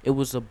 It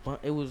was a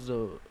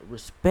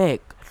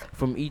respect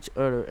from each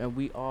other, and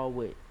we all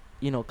would,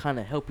 you know, kind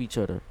of help each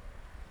other.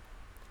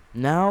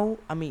 Now,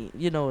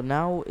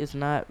 now it's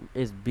not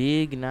as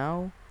big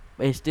now.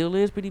 It still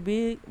is pretty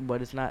big,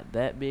 but it's not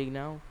that big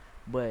now.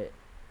 But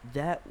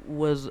that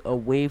was a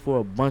way for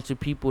a bunch of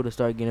people to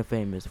start getting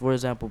famous. For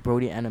example,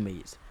 Brody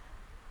Animates.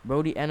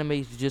 Brody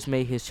Animates just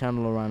made his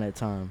channel around that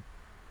time.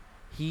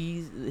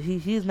 He's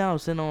now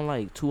sitting on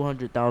like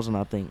 200,000,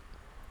 I think.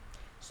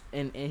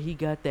 And he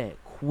got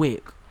that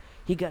quick.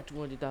 He got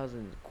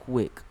 200,000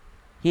 quick.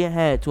 He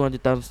had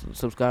 200,000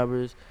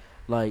 subscribers,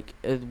 like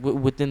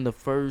within the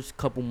first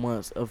couple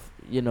months of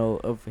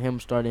of him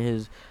starting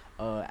his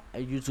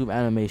YouTube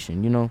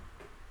animation.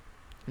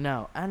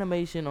 Now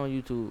animation on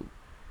YouTube,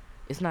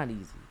 it's not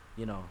easy.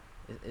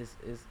 It's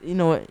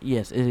what?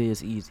 Yes, it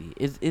is easy.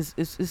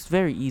 It's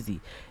very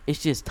easy.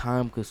 It's just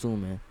time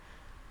consuming.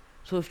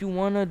 So if you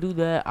wanna do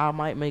that, I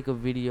might make a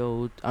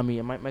video. I mean,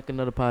 I might make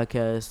another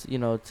podcast.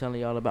 Telling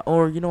y'all about.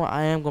 Or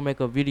I am gonna make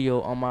a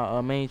video on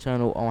my main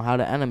channel on how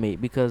to animate,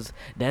 because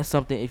that's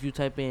something. If you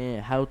type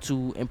in how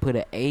to and put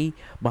an A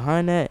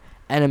behind that,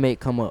 animate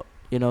come up.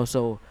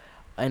 So,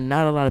 and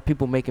not a lot of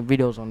people making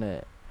videos on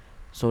that.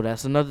 So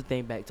that's another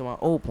thing. Back to my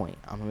old point.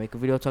 I'm gonna make a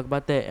video talk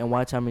about that and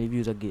watch how many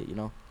views I get.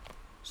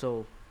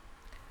 So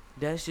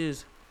that's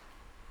just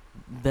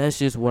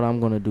what I'm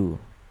gonna do,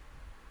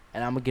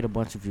 and I'm gonna get a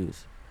bunch of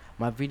views.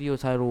 My video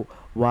title,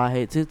 Why I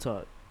Hate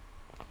TikTok,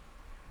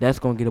 that's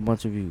gonna get a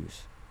bunch of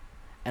views.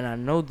 And I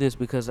know this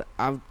because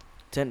I've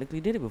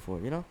technically did it before,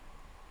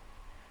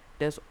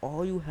 That's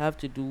all you have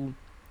to do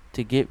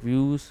to get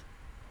views.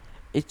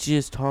 It's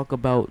just talk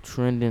about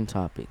trending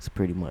topics,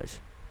 pretty much.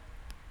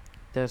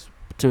 That's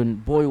to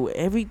boil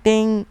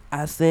everything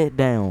I said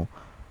down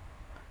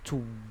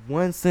to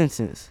one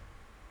sentence.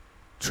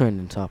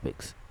 Trending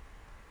topics.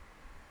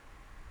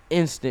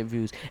 Instant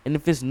views. And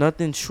if it's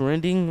nothing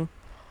trending,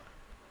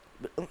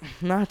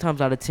 9 times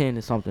out of 10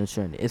 it's something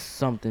trending. It's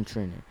something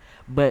trending.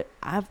 But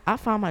I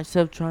find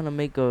myself trying to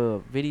make a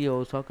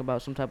video talk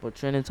about some type of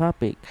trending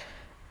topic,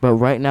 but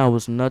right now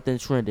it's nothing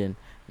trending.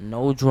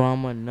 No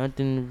drama,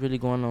 nothing really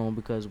going on,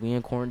 because we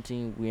in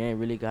quarantine. We ain't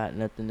really got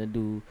nothing to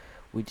do.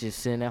 We just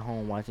sitting at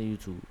home watching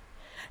YouTube.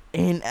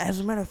 And as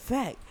a matter of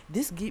fact,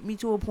 this get me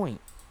to a point.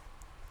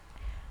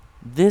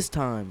 This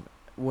time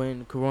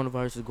when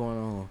coronavirus is going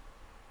on,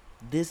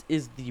 this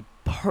is the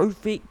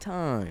perfect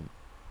time.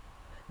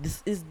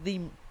 This is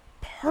the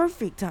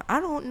perfect time.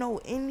 I don't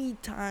know any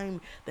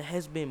time that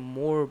has been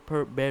more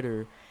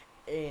better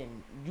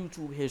in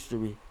YouTube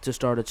history to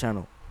start a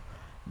channel.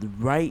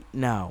 Right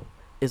now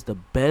is the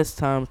best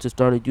time to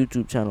start a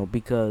YouTube channel,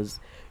 because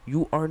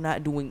you are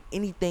not doing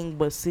anything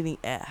but sitting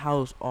at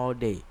house all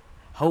day.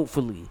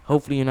 Hopefully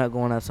you're not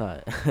going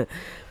outside.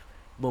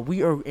 But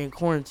we are in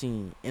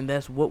quarantine, and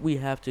that's what we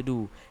have to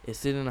do, is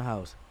sit in the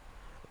house.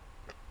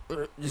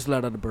 Just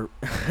let out the burp.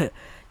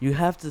 You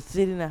have to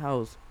sit in the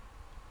house,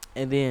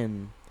 and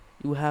then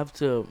you have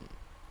to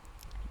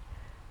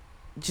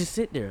just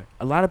sit there.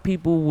 A lot of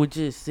people would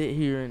just sit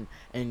here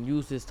and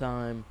use this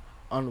time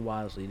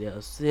unwisely.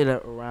 They'll sit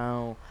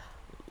around,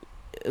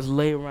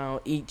 lay around,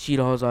 eat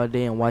Cheetos all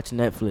day and watch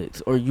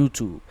Netflix or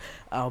YouTube.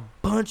 A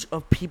bunch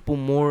of people,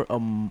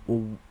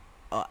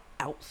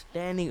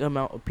 outstanding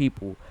amount of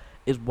people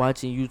is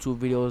watching YouTube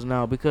videos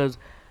now, because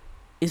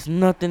it's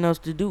nothing else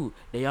to do.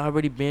 They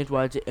already binge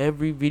watch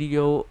every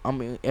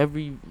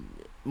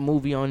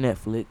movie on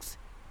Netflix.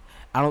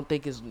 I don't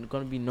think it's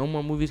gonna be no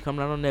more movies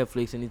coming out on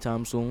Netflix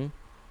anytime soon.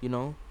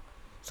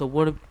 So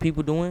what are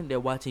people doing?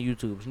 They're watching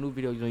YouTube. There's new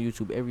videos on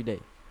YouTube every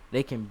day.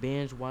 They can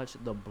binge watch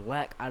the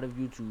black out of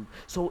YouTube.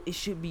 So it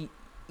should be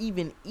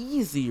even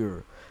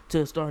easier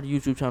to start a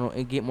YouTube channel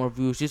and get more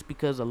views, just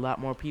because a lot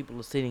more people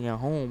are sitting at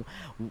home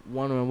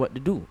wondering what to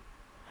do.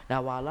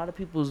 Now, while a lot of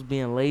people is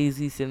being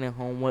lazy, sitting at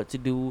home, what to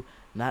do,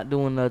 not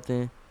doing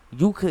nothing,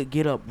 you could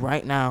get up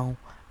right now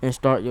and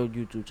start your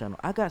YouTube channel.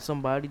 I got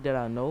somebody that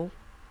I know,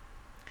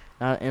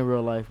 not in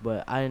real life,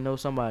 but I know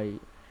somebody,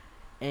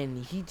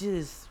 and he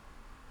just,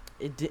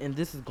 and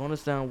this is gonna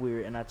sound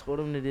weird, and I told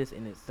him this,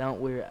 and it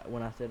sounded weird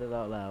when I said it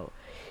out loud.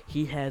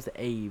 He has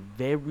a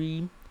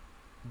very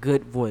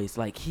good voice.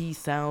 Like, he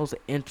sounds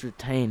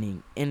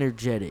entertaining,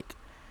 energetic.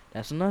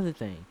 That's another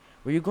thing.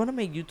 Where you're gonna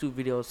make YouTube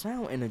videos,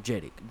 sound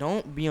energetic.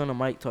 Don't be on the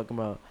mic talking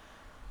about,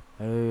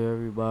 hey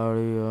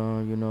everybody,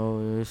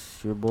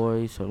 it's your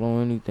boy, hello,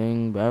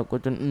 anything, back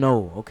with the,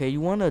 no, okay?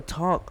 You wanna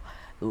talk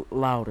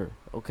louder,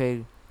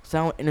 okay?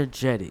 Sound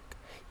energetic.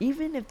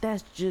 Even if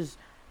that's just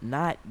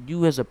not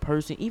you as a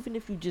person, even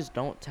if you just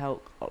don't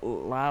talk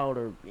loud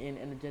or being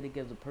energetic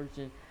as a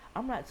person,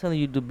 I'm not telling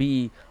you to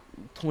be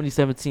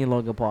 2017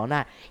 Logan Paul.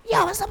 Not,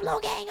 yo, what's up,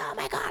 Logan? Oh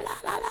my god, la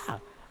la la.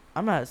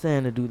 I'm not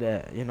saying to do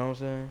that, you know what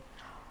I'm saying?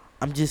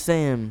 I'm just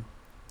saying,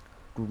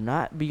 do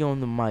not be on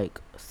the mic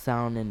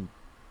sounding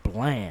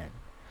bland.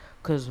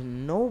 Because you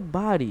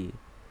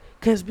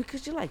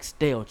like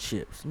stale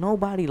chips.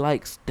 Nobody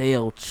likes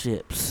stale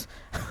chips.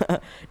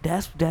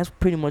 That's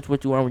pretty much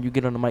what you are when you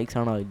get on the mic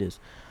sounding like this.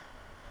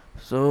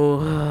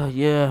 So,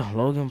 yeah,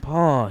 Logan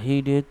Paul,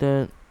 he did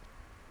that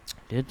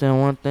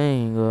one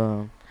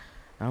thing.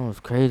 That was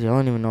crazy. I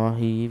don't even know how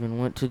he even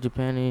went to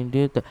Japan and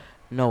did that.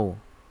 No,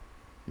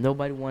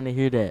 nobody want to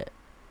hear that.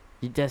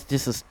 That's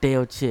just a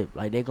stale chip.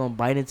 Like, they gonna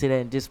bite into that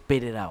and just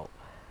spit it out.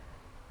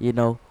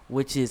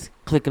 Which is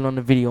clicking on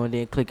the video and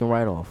then clicking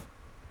right off.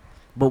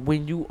 But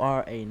when you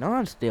are a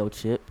non-stale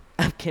chip,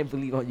 I can't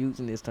believe I'm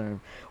using this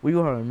term. When you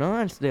are a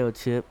non-stale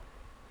chip,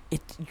 the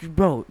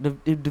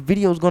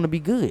video is gonna be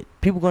good.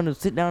 People gonna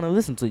sit down and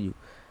listen to you.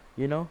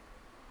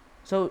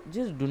 So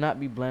just do not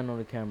be bland on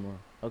the camera.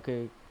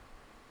 Okay,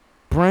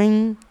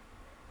 bring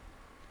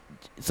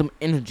some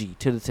energy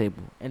to the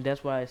table, and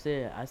that's why I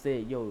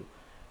said, yo,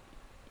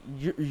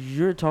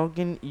 you're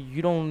talking.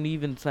 You don't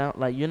even sound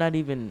like you're not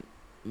even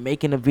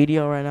making a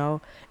video right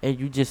now, and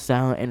you just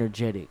sound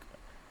energetic.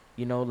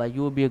 Like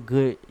you would be a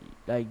good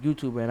like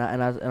YouTuber, and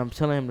I'm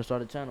telling him to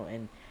start a channel,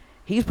 and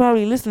he's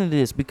probably listening to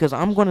this because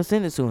I'm gonna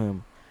send it to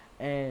him,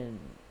 and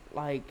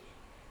like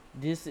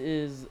this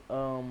is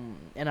and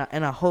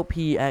I hope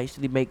he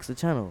actually makes a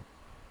channel,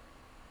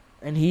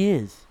 and he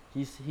is.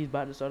 He's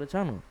about to start a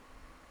channel,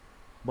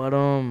 but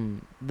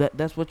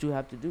that's what you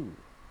have to do.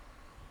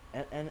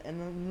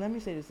 And let me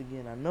say this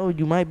again. I know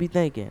you might be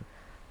thinking,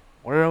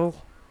 well,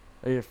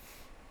 if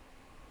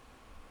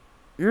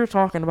you're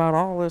talking about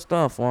all this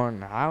stuff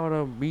on how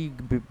to be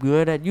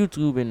good at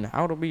YouTube and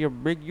how to be a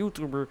big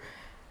YouTuber,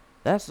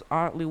 that's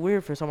oddly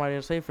weird for somebody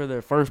to say for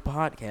their first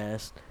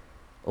podcast,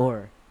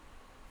 or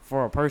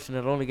for a person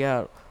that only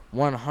got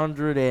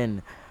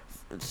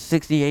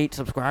 168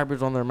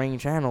 subscribers on their main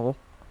channel.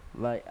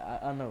 Like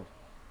I know,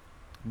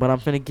 but I'm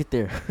finna get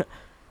there.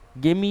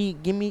 Give me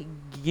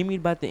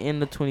about the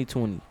end of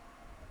 2020.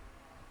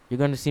 You're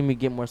gonna see me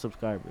get more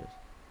subscribers,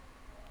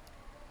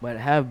 but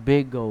have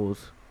big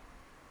goals.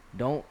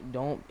 Don't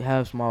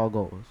have small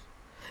goals,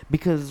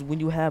 because when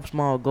you have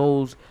small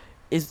goals,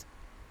 is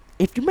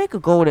if you make a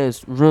goal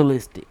that's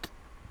realistic,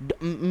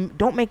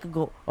 don't make a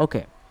goal.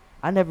 Okay,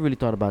 I never really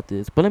thought about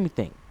this, but let me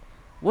think.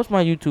 What's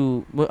my goal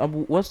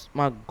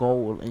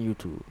in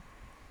YouTube?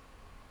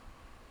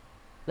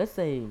 Let's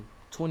say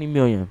 20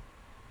 million.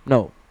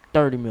 No,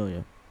 30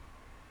 million.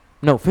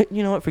 No,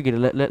 you know what? Forget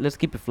it. Let's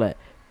keep it flat.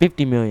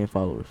 50 million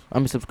followers. I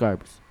mean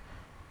subscribers.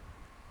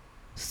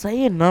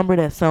 Say a number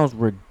that sounds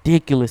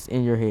ridiculous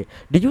in your head.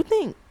 Do you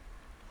think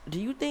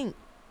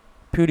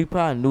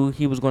PewDiePie knew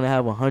he was gonna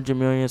have 100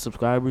 million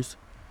subscribers?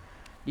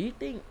 Do you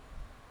think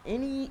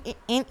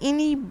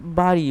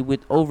anybody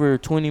with over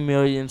 20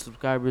 million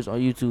subscribers on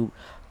YouTube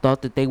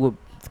thought that they would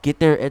get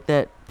there at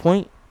that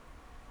point?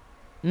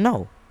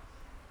 No.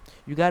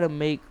 You gotta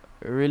make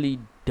a really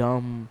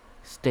dumb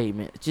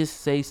statement.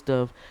 Just say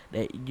stuff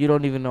that you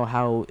don't even know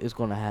how it's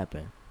gonna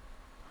happen.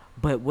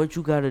 But what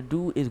you gotta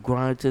do is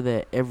grind to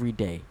that every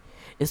day.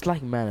 It's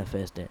like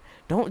manifesting.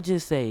 Don't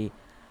just say,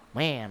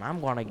 man, I'm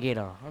gonna get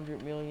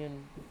 100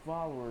 million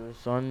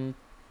followers on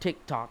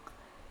TikTok,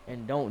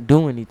 and don't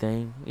do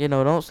anything.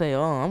 Don't say,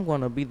 oh, I'm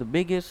gonna be the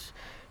biggest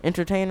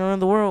entertainer in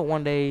the world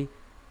one day,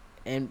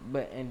 and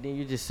then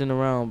you just sitting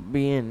around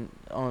being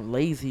on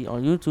lazy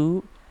on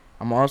YouTube.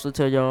 I'm also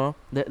tell y'all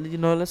that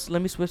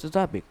let me switch the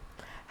topic.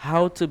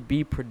 How to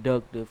be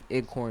productive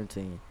in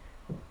quarantine.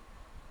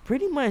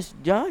 Pretty much,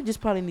 y'all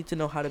just probably need to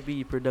know how to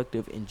be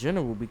productive in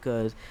general,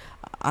 because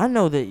I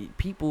know that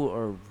people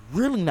are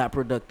really not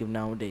productive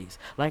nowadays.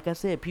 Like I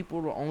said,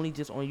 people are only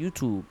just on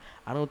YouTube.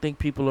 I don't think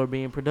people are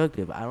being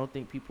productive. I don't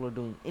think people are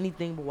doing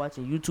anything but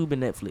watching YouTube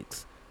and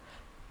Netflix.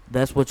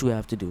 That's what you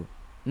have to do.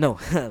 No,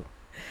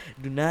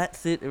 do not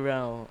sit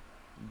around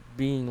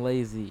being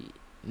lazy.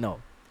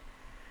 No,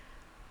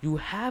 you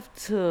have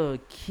to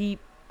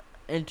keep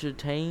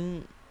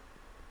entertained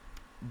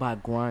by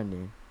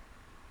grinding.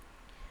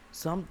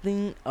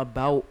 Something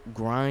about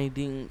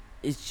grinding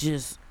is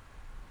just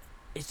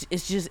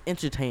it's just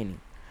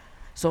entertaining.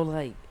 So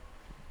like,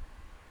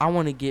 I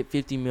want to get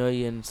 50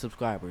 million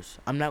subscribers.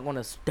 I'm not going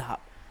to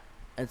stop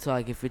until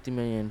I get 50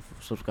 million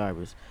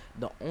subscribers.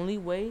 The only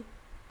way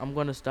I'm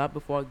going to stop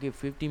before I get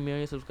 50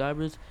 million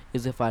subscribers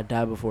is if I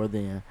die before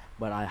then,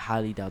 but I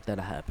highly doubt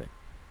that'll happen.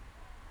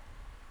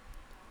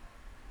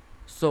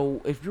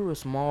 So if you're a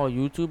small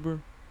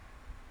YouTuber,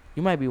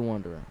 you might be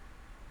wondering,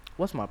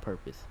 what's my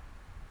purpose?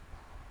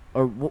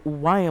 Or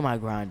why am I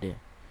grinding?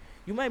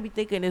 You might be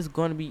thinking it's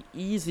going to be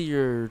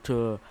easier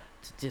to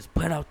just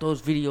put out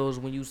those videos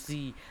when you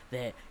see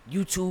that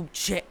YouTube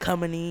check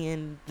coming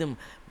in, them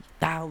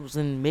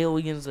thousand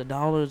millions of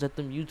dollars that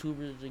them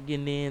YouTubers are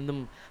getting in,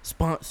 them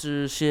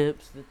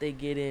sponsorships that they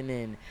get in,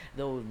 and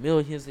those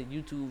millions of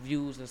YouTube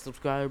views and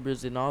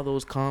subscribers and all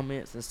those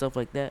comments and stuff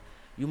like that.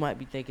 You might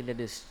be thinking that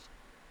it's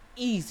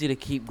easy to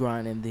keep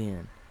grinding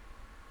then.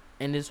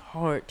 And it's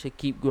hard to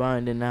keep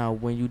grinding now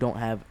when you don't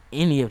have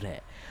any of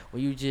that.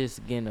 When you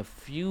just getting a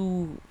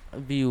few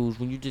views,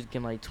 when you just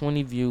getting like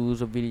 20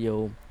 views a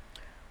video,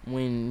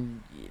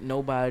 when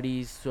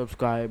nobody's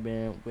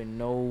subscribing, when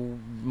no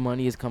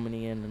money is coming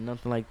in and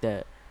nothing like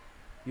that.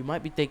 You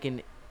might be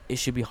thinking it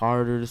should be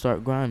harder to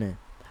start grinding.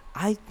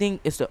 I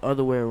think it's the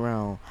other way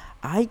around.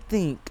 I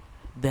think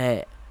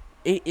that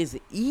it is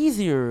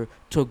easier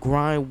to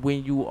grind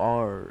when you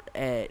are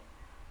at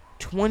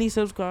 20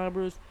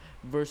 subscribers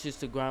versus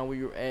to grind when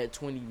you're at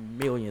 20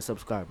 million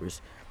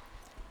subscribers.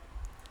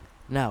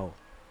 Now,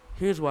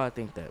 here's why I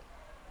think that.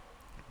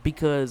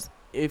 Because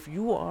if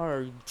you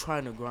are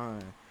trying to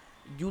grind,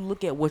 you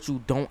look at what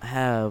you don't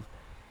have,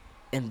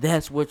 and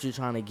that's what you're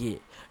trying to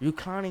get. You're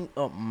climbing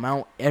up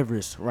Mount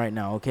Everest right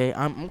now, okay?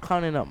 I'm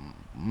climbing up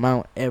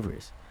Mount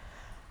Everest.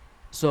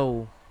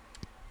 So,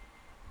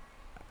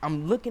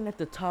 I'm looking at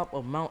the top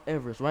of Mount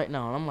Everest right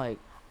now, and I'm like,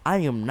 I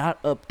am not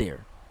up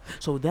there.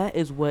 So that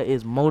is what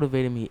is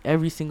motivating me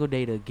every single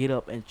day to get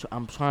up, and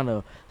I'm trying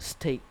to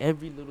take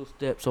every little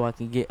step so I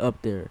can get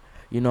up there,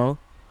 you know?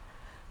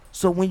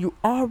 So when you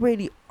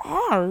already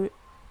are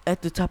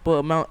at the top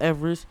of Mount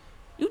Everest,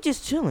 you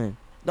just chilling.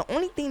 The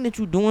only thing that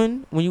you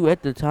doing when you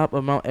at the top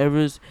of Mount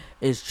Everest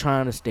is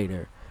trying to stay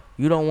there.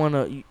 You don't want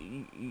to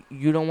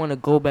you don't want to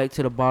go back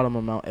to the bottom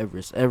of Mount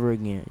Everest ever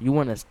again. You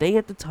want to stay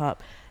at the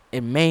top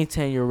and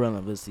maintain your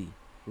relevancy.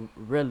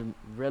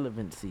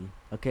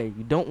 Okay?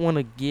 You don't want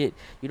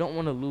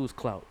to lose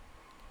clout.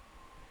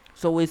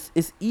 So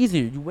it's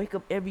easier. You wake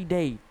up every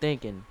day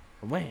thinking,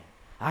 "Man,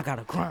 I got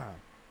to grind.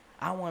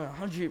 I want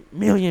 100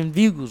 million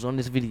views on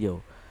this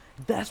video.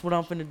 That's what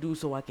I'm finna do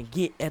so I can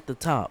get at the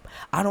top.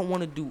 I don't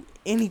want to do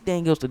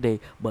anything else today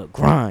but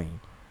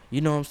grind."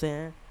 You know what I'm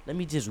saying? Let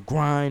me just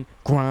grind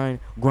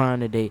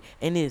today.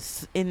 And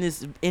it's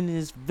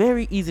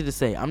very easy to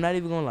say. I'm not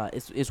even gonna lie.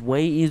 It's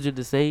way easier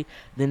to say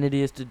than it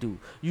is to do.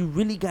 You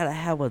really gotta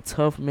have a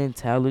tough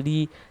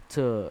mentality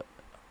to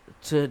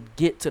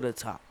get to the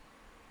top.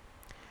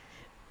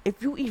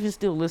 If you even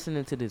still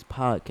listening to this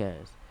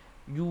podcast,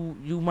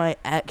 you might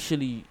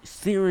actually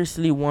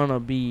seriously want to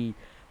be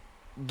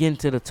getting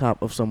to the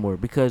top of somewhere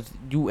because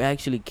you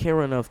actually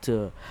care enough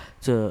to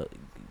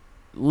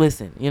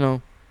listen, you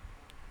know.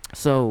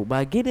 So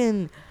by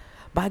getting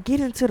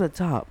to the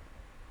top,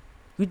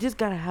 you just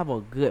gotta have a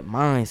good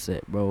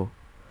mindset, bro.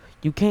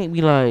 You can't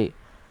be like,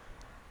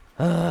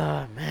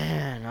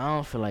 man, I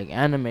don't feel like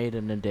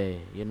animating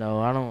today, you know.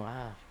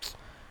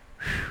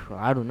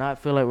 I do not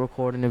feel like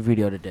recording a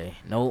video today.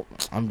 Nope.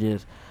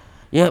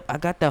 Yep, I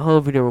got that whole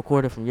video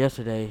recorded from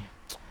yesterday,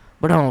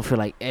 but I don't feel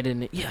like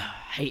editing it. Yeah,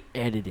 I hate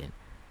editing.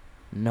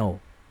 No.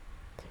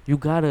 You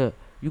gotta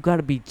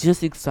be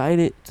just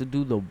excited to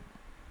do the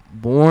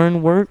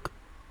boring work.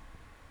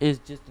 Is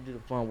just to do the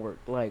fun work.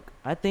 Like,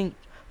 I think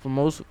for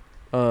most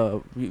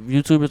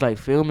YouTubers, like,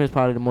 film is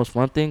probably the most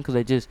fun thing because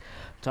they just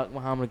talk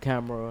behind the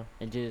camera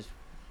and just,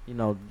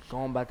 go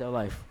about their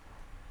life,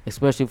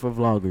 especially for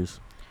vloggers.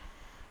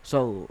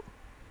 So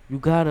you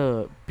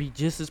gotta be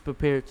just as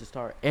prepared to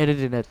start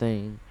editing that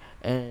thing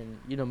and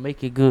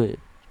make it good.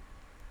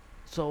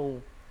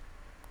 So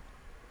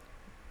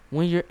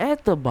when you're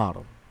at the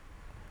bottom,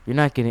 you're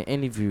not getting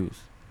any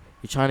views.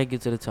 You're trying to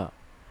get to the top.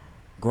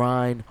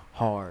 Grind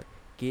hard.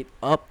 Get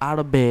up out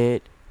of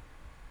bed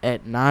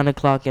at 9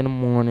 o'clock in the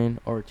morning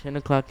or 10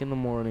 o'clock in the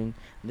morning.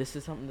 This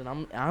is something that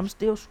I'm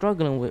still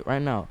struggling with right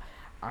now.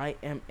 I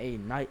am a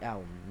night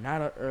owl,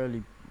 not an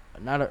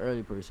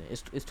early person.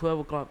 It's 12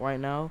 o'clock right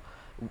now,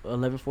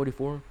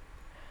 11:44.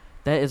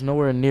 That is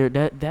nowhere near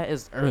that. That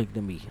is early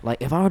to me.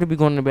 Like, if I were to be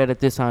going to bed at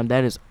this time,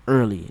 that is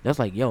early. That's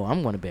like, yo,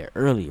 I'm going to bed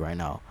early right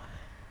now.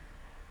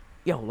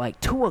 Yo,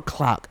 like 2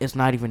 o'clock is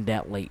not even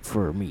that late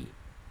for me.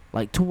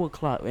 Like 2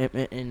 o'clock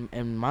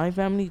in my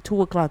family,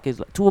 2 o'clock is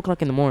like 2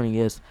 o'clock in the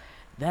morning.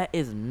 That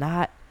is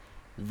not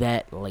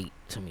that late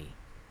to me.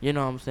 You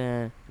know what I'm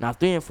saying? Now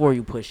 3 and 4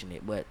 you pushing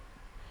it, but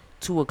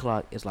 2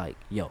 o'clock is like,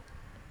 yo.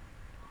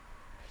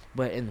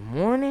 But in the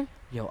morning,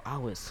 yo, I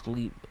would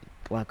sleep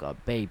like a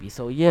baby.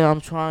 So yeah, I'm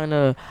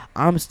still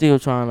I'm trying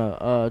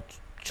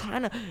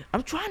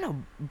to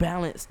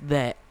balance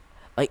that.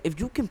 Like, if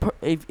you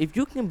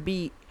can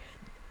be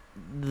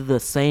the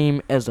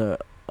same as a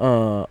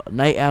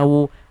night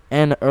owl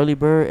and an early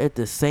bird at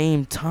the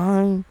same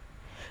time,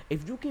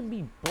 if you can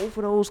be both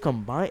of those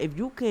combined, if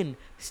you can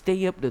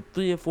stay up to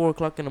 3 or 4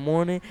 o'clock in the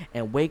morning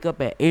and wake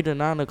up at 8 or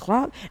 9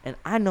 o'clock, and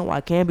I know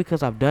I can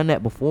because I've done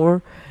that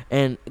before,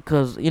 and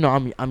because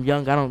I'm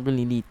young, I don't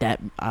really need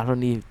that. I don't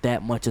need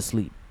that much of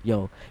sleep.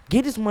 Yo,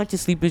 get as much of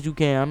sleep as you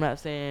can. I'm not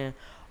saying,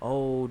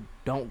 oh,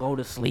 don't go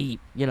to sleep.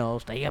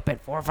 Stay up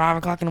at 4 or 5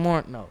 o'clock in the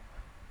morning. No,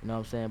 you know what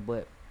I'm saying.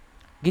 But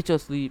get your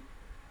sleep,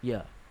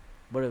 yeah.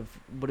 But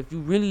if you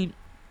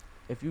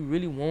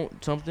really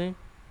want something,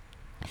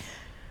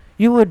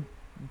 you would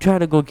try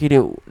to go get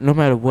it no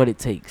matter what it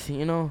takes.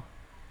 You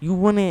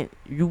wouldn't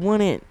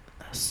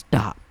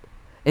stop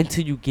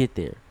until you get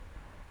there.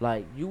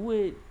 Like, you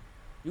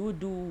would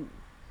do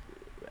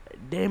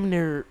damn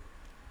near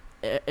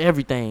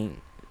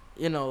everything,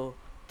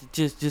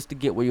 just to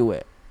get where you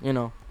at.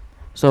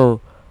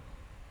 So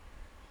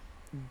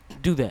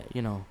do that.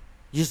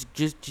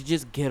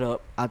 Just get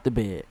up out the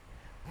bed,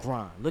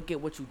 grind. Look at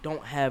what you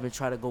don't have and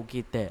try to go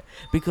get that.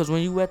 Because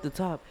when you at the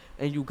top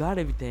and you got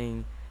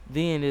everything,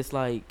 then it's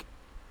like,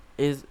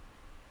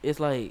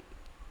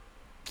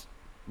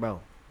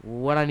 bro,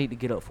 what I need to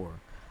get up for?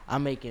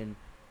 I'm making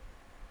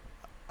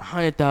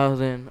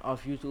 100,000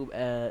 off YouTube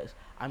ads.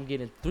 I'm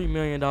getting $3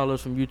 million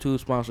from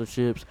YouTube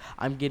sponsorships.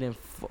 I'm getting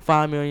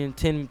 5 million,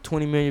 10,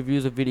 20 million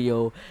views of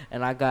video,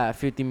 and I got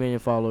 50 million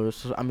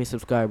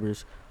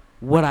subscribers.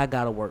 What I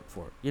gotta work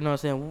for? You know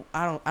what I'm saying?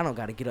 I don't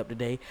gotta get up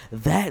today.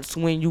 That is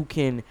when you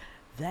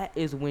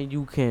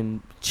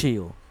can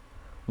chill.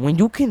 When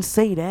you can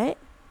say that,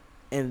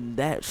 and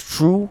that's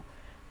true,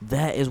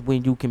 that is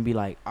when you can be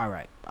like, all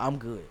right, I'm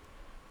good.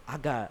 I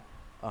got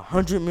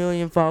 100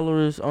 million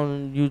followers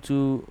on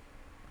YouTube.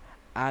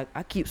 I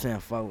keep saying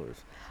followers.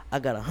 I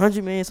got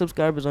 100 million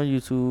subscribers on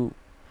YouTube.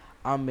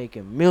 I'm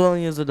making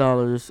millions of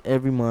dollars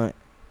every month,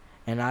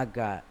 and I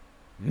got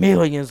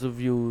millions of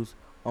views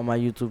on my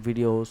YouTube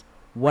videos.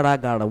 What I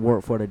gotta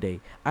work for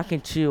today? I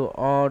can chill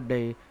all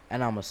day,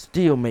 and I'ma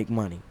still make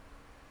money.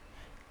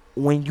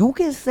 When you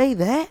can say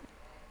that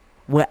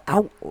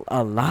without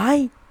a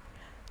lie,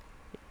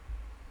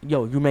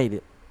 yo, you made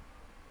it.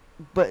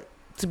 But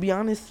to be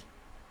honest,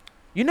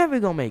 you're never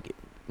gonna make it.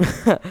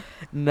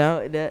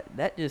 No,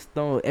 that just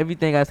throw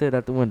everything I said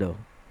out the window.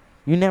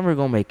 You never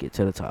gonna make it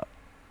to the top.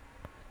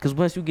 Cause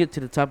once you get to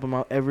the top of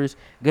Mount Everest,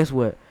 guess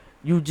what?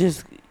 You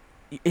just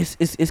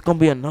it's gonna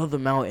be another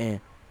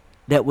mountain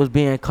that was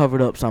being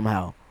covered up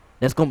somehow.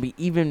 That's gonna be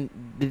even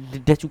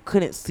that you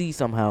couldn't see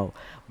somehow,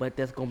 but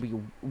that's gonna be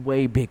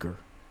way bigger.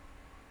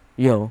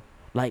 Yo,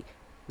 like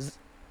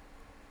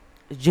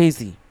Jay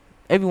Z.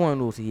 Everyone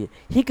knows he is.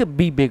 He could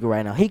be bigger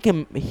right now. He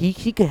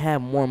could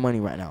have more money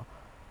right now.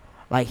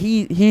 Like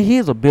he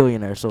is a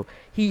billionaire, so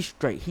he's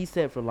straight. He's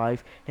set for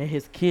life, and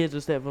his kids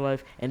are set for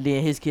life, and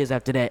then his kids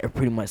after that are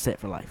pretty much set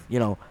for life. You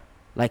know,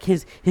 like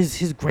his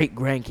great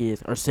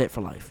grandkids are set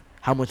for life.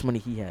 How much money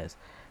he has,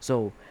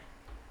 so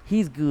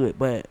he's good.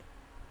 But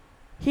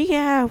he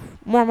can have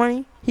more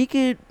money. He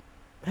could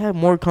have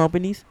more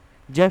companies.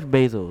 Jeff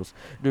Bezos,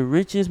 the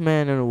richest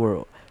man in the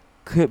world,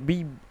 could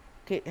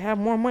have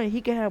more money.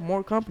 He could have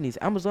more companies.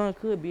 Amazon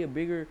could be a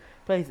bigger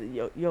place.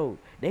 Yo,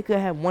 they could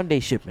have 1 day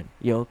shipping.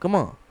 Yo, come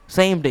on,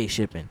 same day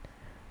shipping.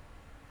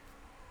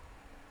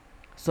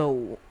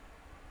 So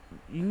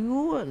you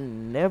will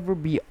never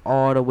be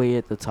all the way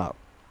at the top.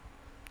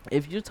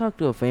 If you talk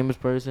to a famous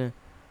person,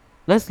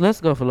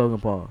 let's go for Logan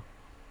Paul.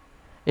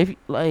 If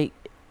like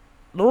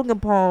Logan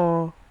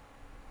Paul,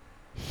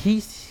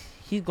 he's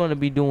gonna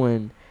be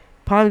doing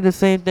probably the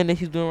same thing that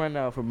he's doing right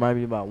now for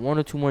maybe about 1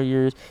 or 2 more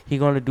years. He's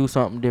gonna do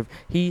something different.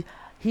 He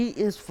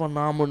is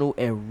phenomenal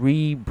at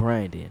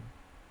rebranding.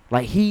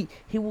 Like he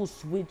will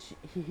switch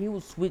he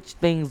will switch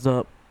things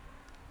up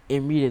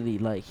immediately.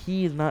 Like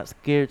he is not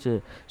scared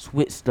to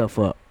switch stuff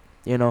up.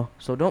 You know,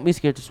 so don't be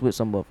scared to switch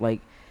something up.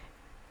 Like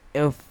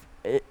if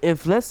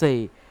if let's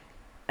say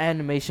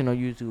animation on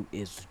YouTube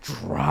is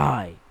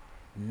dry,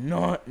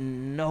 no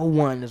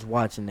one is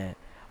watching that.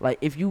 Like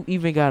if you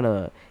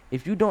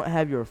don't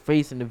have your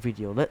face in the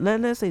video,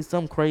 let's say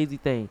some crazy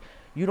thing,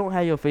 you don't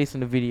have your face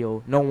in the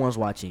video, no one's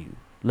watching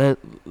you.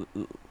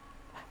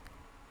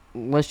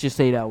 Let's just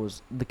say that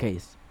was the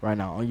case right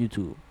now on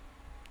YouTube.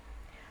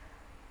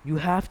 You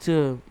have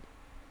to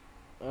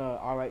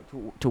all right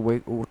to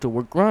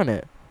work around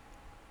it.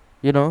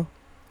 You know,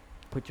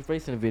 put your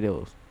face in the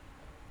videos.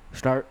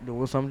 Start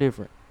doing something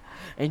different.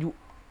 And you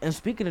and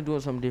speaking of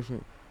doing something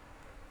different,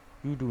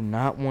 you do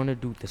not want to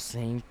do the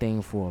same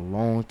thing for a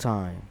long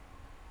time.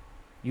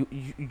 You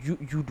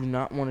do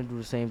not want to do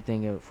the same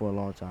thing for a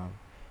long time.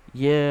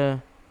 Yeah,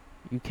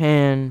 you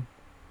can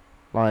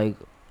like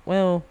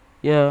well,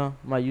 yeah,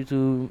 my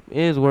YouTube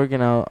is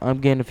working out. I'm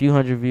getting a few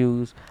hundred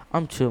views.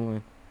 I'm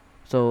chilling.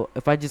 So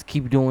if I just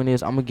keep doing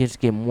this, I'm gonna just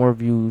get more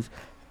views.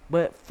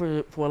 But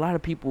for a lot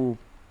of people,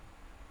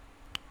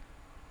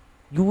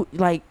 you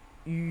like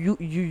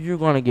you're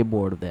gonna get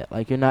bored of that.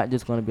 Like you're not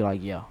just gonna be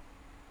like, yeah.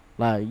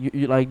 Like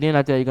you like then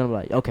I tell you're gonna be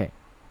like, okay,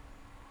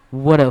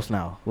 what else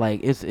now?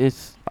 Like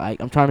it's like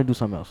I'm trying to do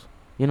something else.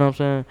 You know what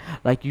I'm saying?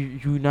 Like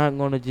you're not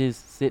gonna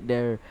just sit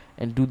there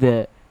and do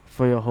that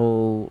for your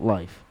whole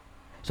life.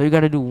 So you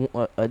gotta do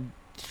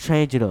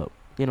change it up.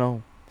 You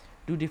know,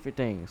 do different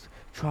things.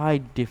 Try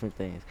different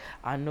things.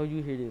 I know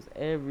you hear this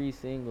every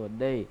single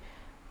day.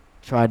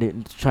 Try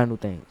new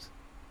things.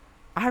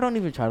 I don't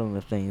even try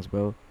new things,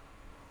 bro.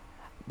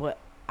 But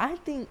I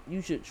think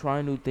you should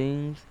try new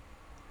things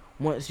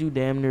once you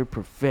damn near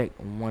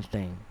perfect one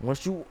thing.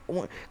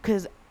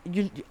 Cause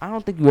I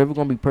don't think you ever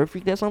gonna be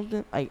perfect at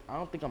something. Like I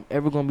don't think I'm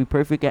ever gonna be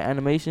perfect at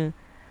animation.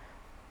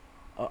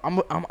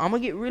 I'm gonna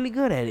get really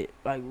good at it,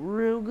 like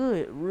real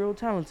good, real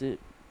talented.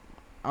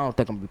 I don't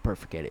think I'm gonna be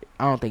perfect at it.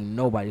 I don't think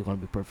nobody's gonna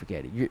be perfect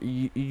at it.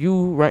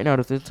 You right now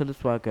to listen to this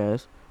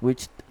podcast,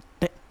 which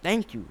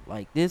thank you.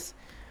 Like this,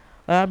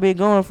 I've been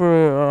going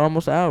for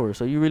almost an hour,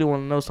 so you really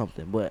want to know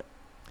something. But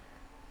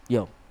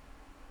yo,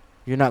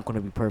 you're not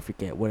gonna be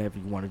perfect at whatever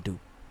you want to do.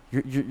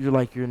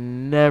 You're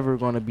never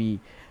gonna be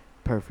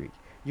perfect.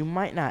 You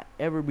might not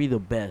ever be the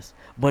best,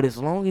 but as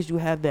long as you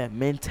have that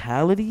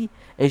mentality,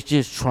 it's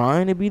just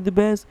trying to be the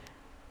best,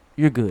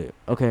 you're good.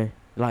 Okay,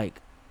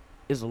 like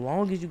as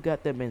long as you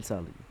got that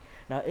mentality.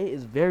 Now it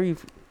is very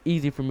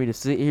easy for me to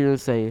sit here and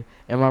say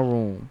in my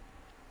room,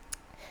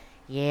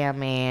 yeah,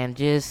 man,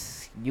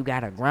 just you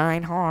gotta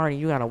grind hard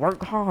and you gotta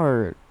work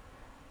hard,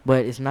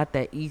 but it's not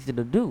that easy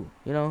to do.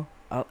 You know,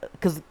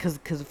 cause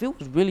if it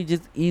was really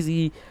just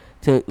easy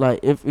to like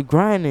if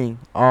grinding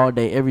all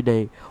day every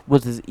day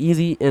was as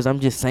easy as I'm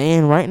just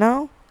saying right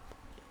now,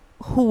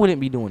 who wouldn't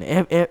be doing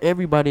it?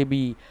 Everybody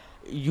be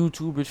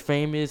YouTubers,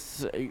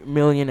 famous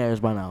millionaires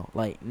by now.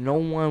 Like no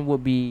one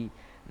would be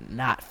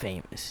not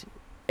famous.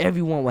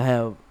 Everyone would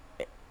have.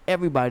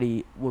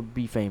 Everybody would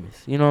be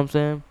famous. You know what I'm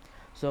saying?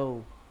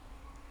 So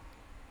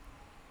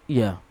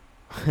yeah,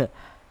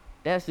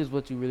 that's just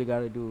what you really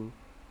gotta do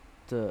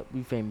to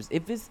be famous.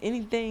 If it's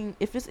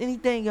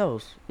anything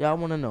else, y'all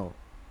want to know,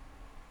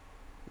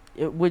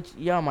 which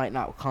y'all might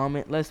not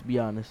comment. Let's be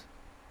honest.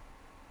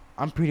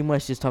 I'm pretty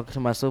much just talking to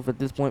myself at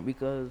this point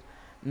because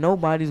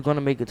nobody's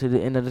gonna make it to the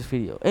end of this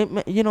video.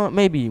 You know,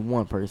 maybe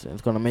one person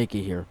is gonna make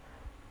it here.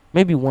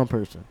 Maybe one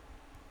person.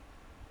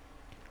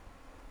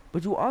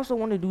 But you also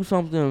want to do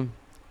something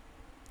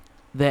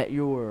that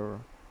you're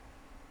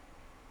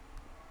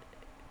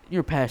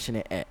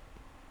passionate at.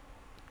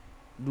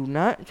 Do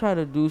not try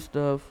to do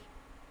stuff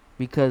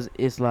because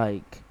it's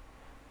like,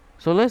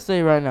 so let's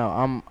say right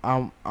now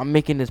I'm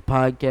making this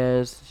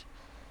podcast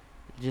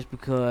just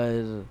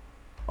because,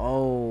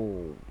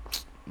 oh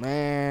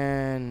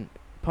man,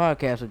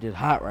 podcasts are just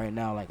hot right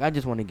now, like I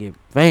just want to get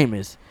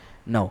famous.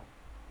 No,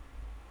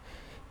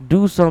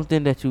 do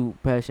something that you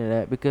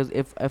passionate at, because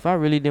if I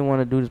really didn't want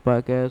to do this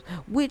podcast,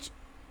 which,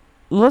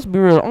 let's be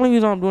real, the only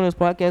reason I'm doing this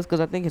podcast because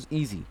I think it's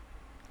easy.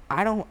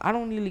 I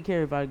don't really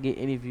care if I get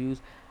any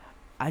views.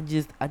 I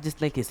just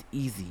think it's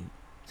easy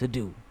to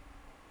do,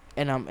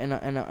 and I'm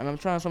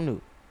trying something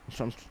new.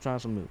 I'm trying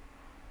something new.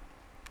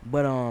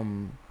 But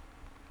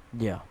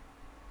yeah.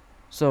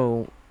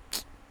 So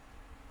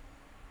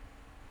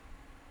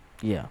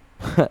yeah,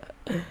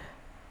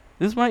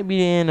 this might be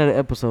the end of the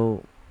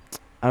episode.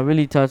 I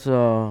really touched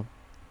some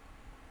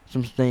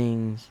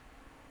things.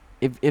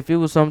 If it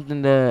was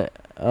something that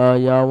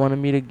y'all wanted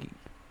me to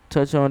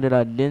touch on that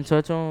I didn't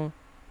touch on,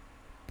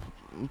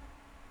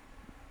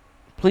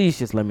 please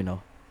just let me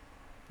know.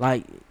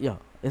 Like, yeah,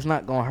 it's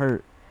not gonna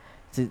hurt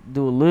to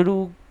do a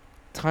little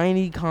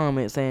tiny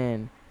comment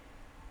saying,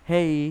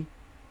 "Hey,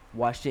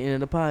 watch the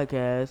end of the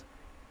podcast.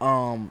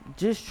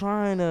 Just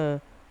trying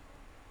to,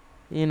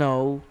 you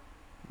know,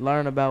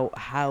 learn about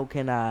how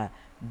can I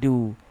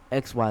do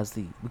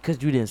XYZ,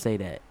 because you didn't say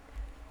that."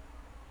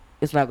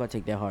 It's not gonna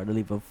take that hard to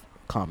leave a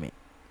comment.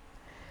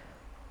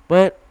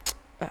 But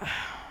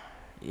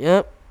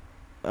yep,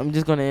 I'm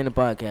just gonna end the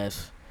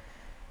podcast.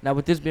 Now,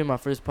 with this being my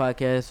first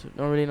podcast,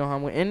 don't really know how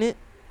I'm gonna end it,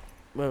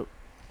 but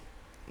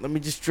let me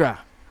just try.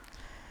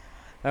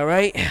 All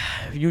right,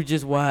 you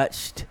just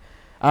watched.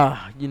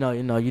 You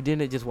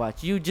didn't just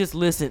watch. You just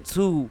listened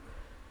to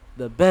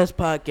the best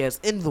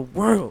podcast in the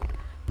world,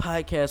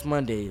 Podcast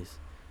Mondays.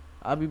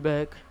 I'll be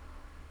back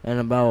in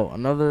about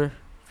another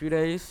few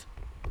days.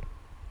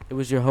 It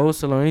was your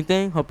host, Hello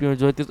Anything. Hope you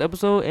enjoyed this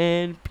episode,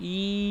 and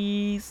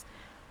peace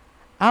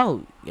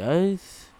out, guys.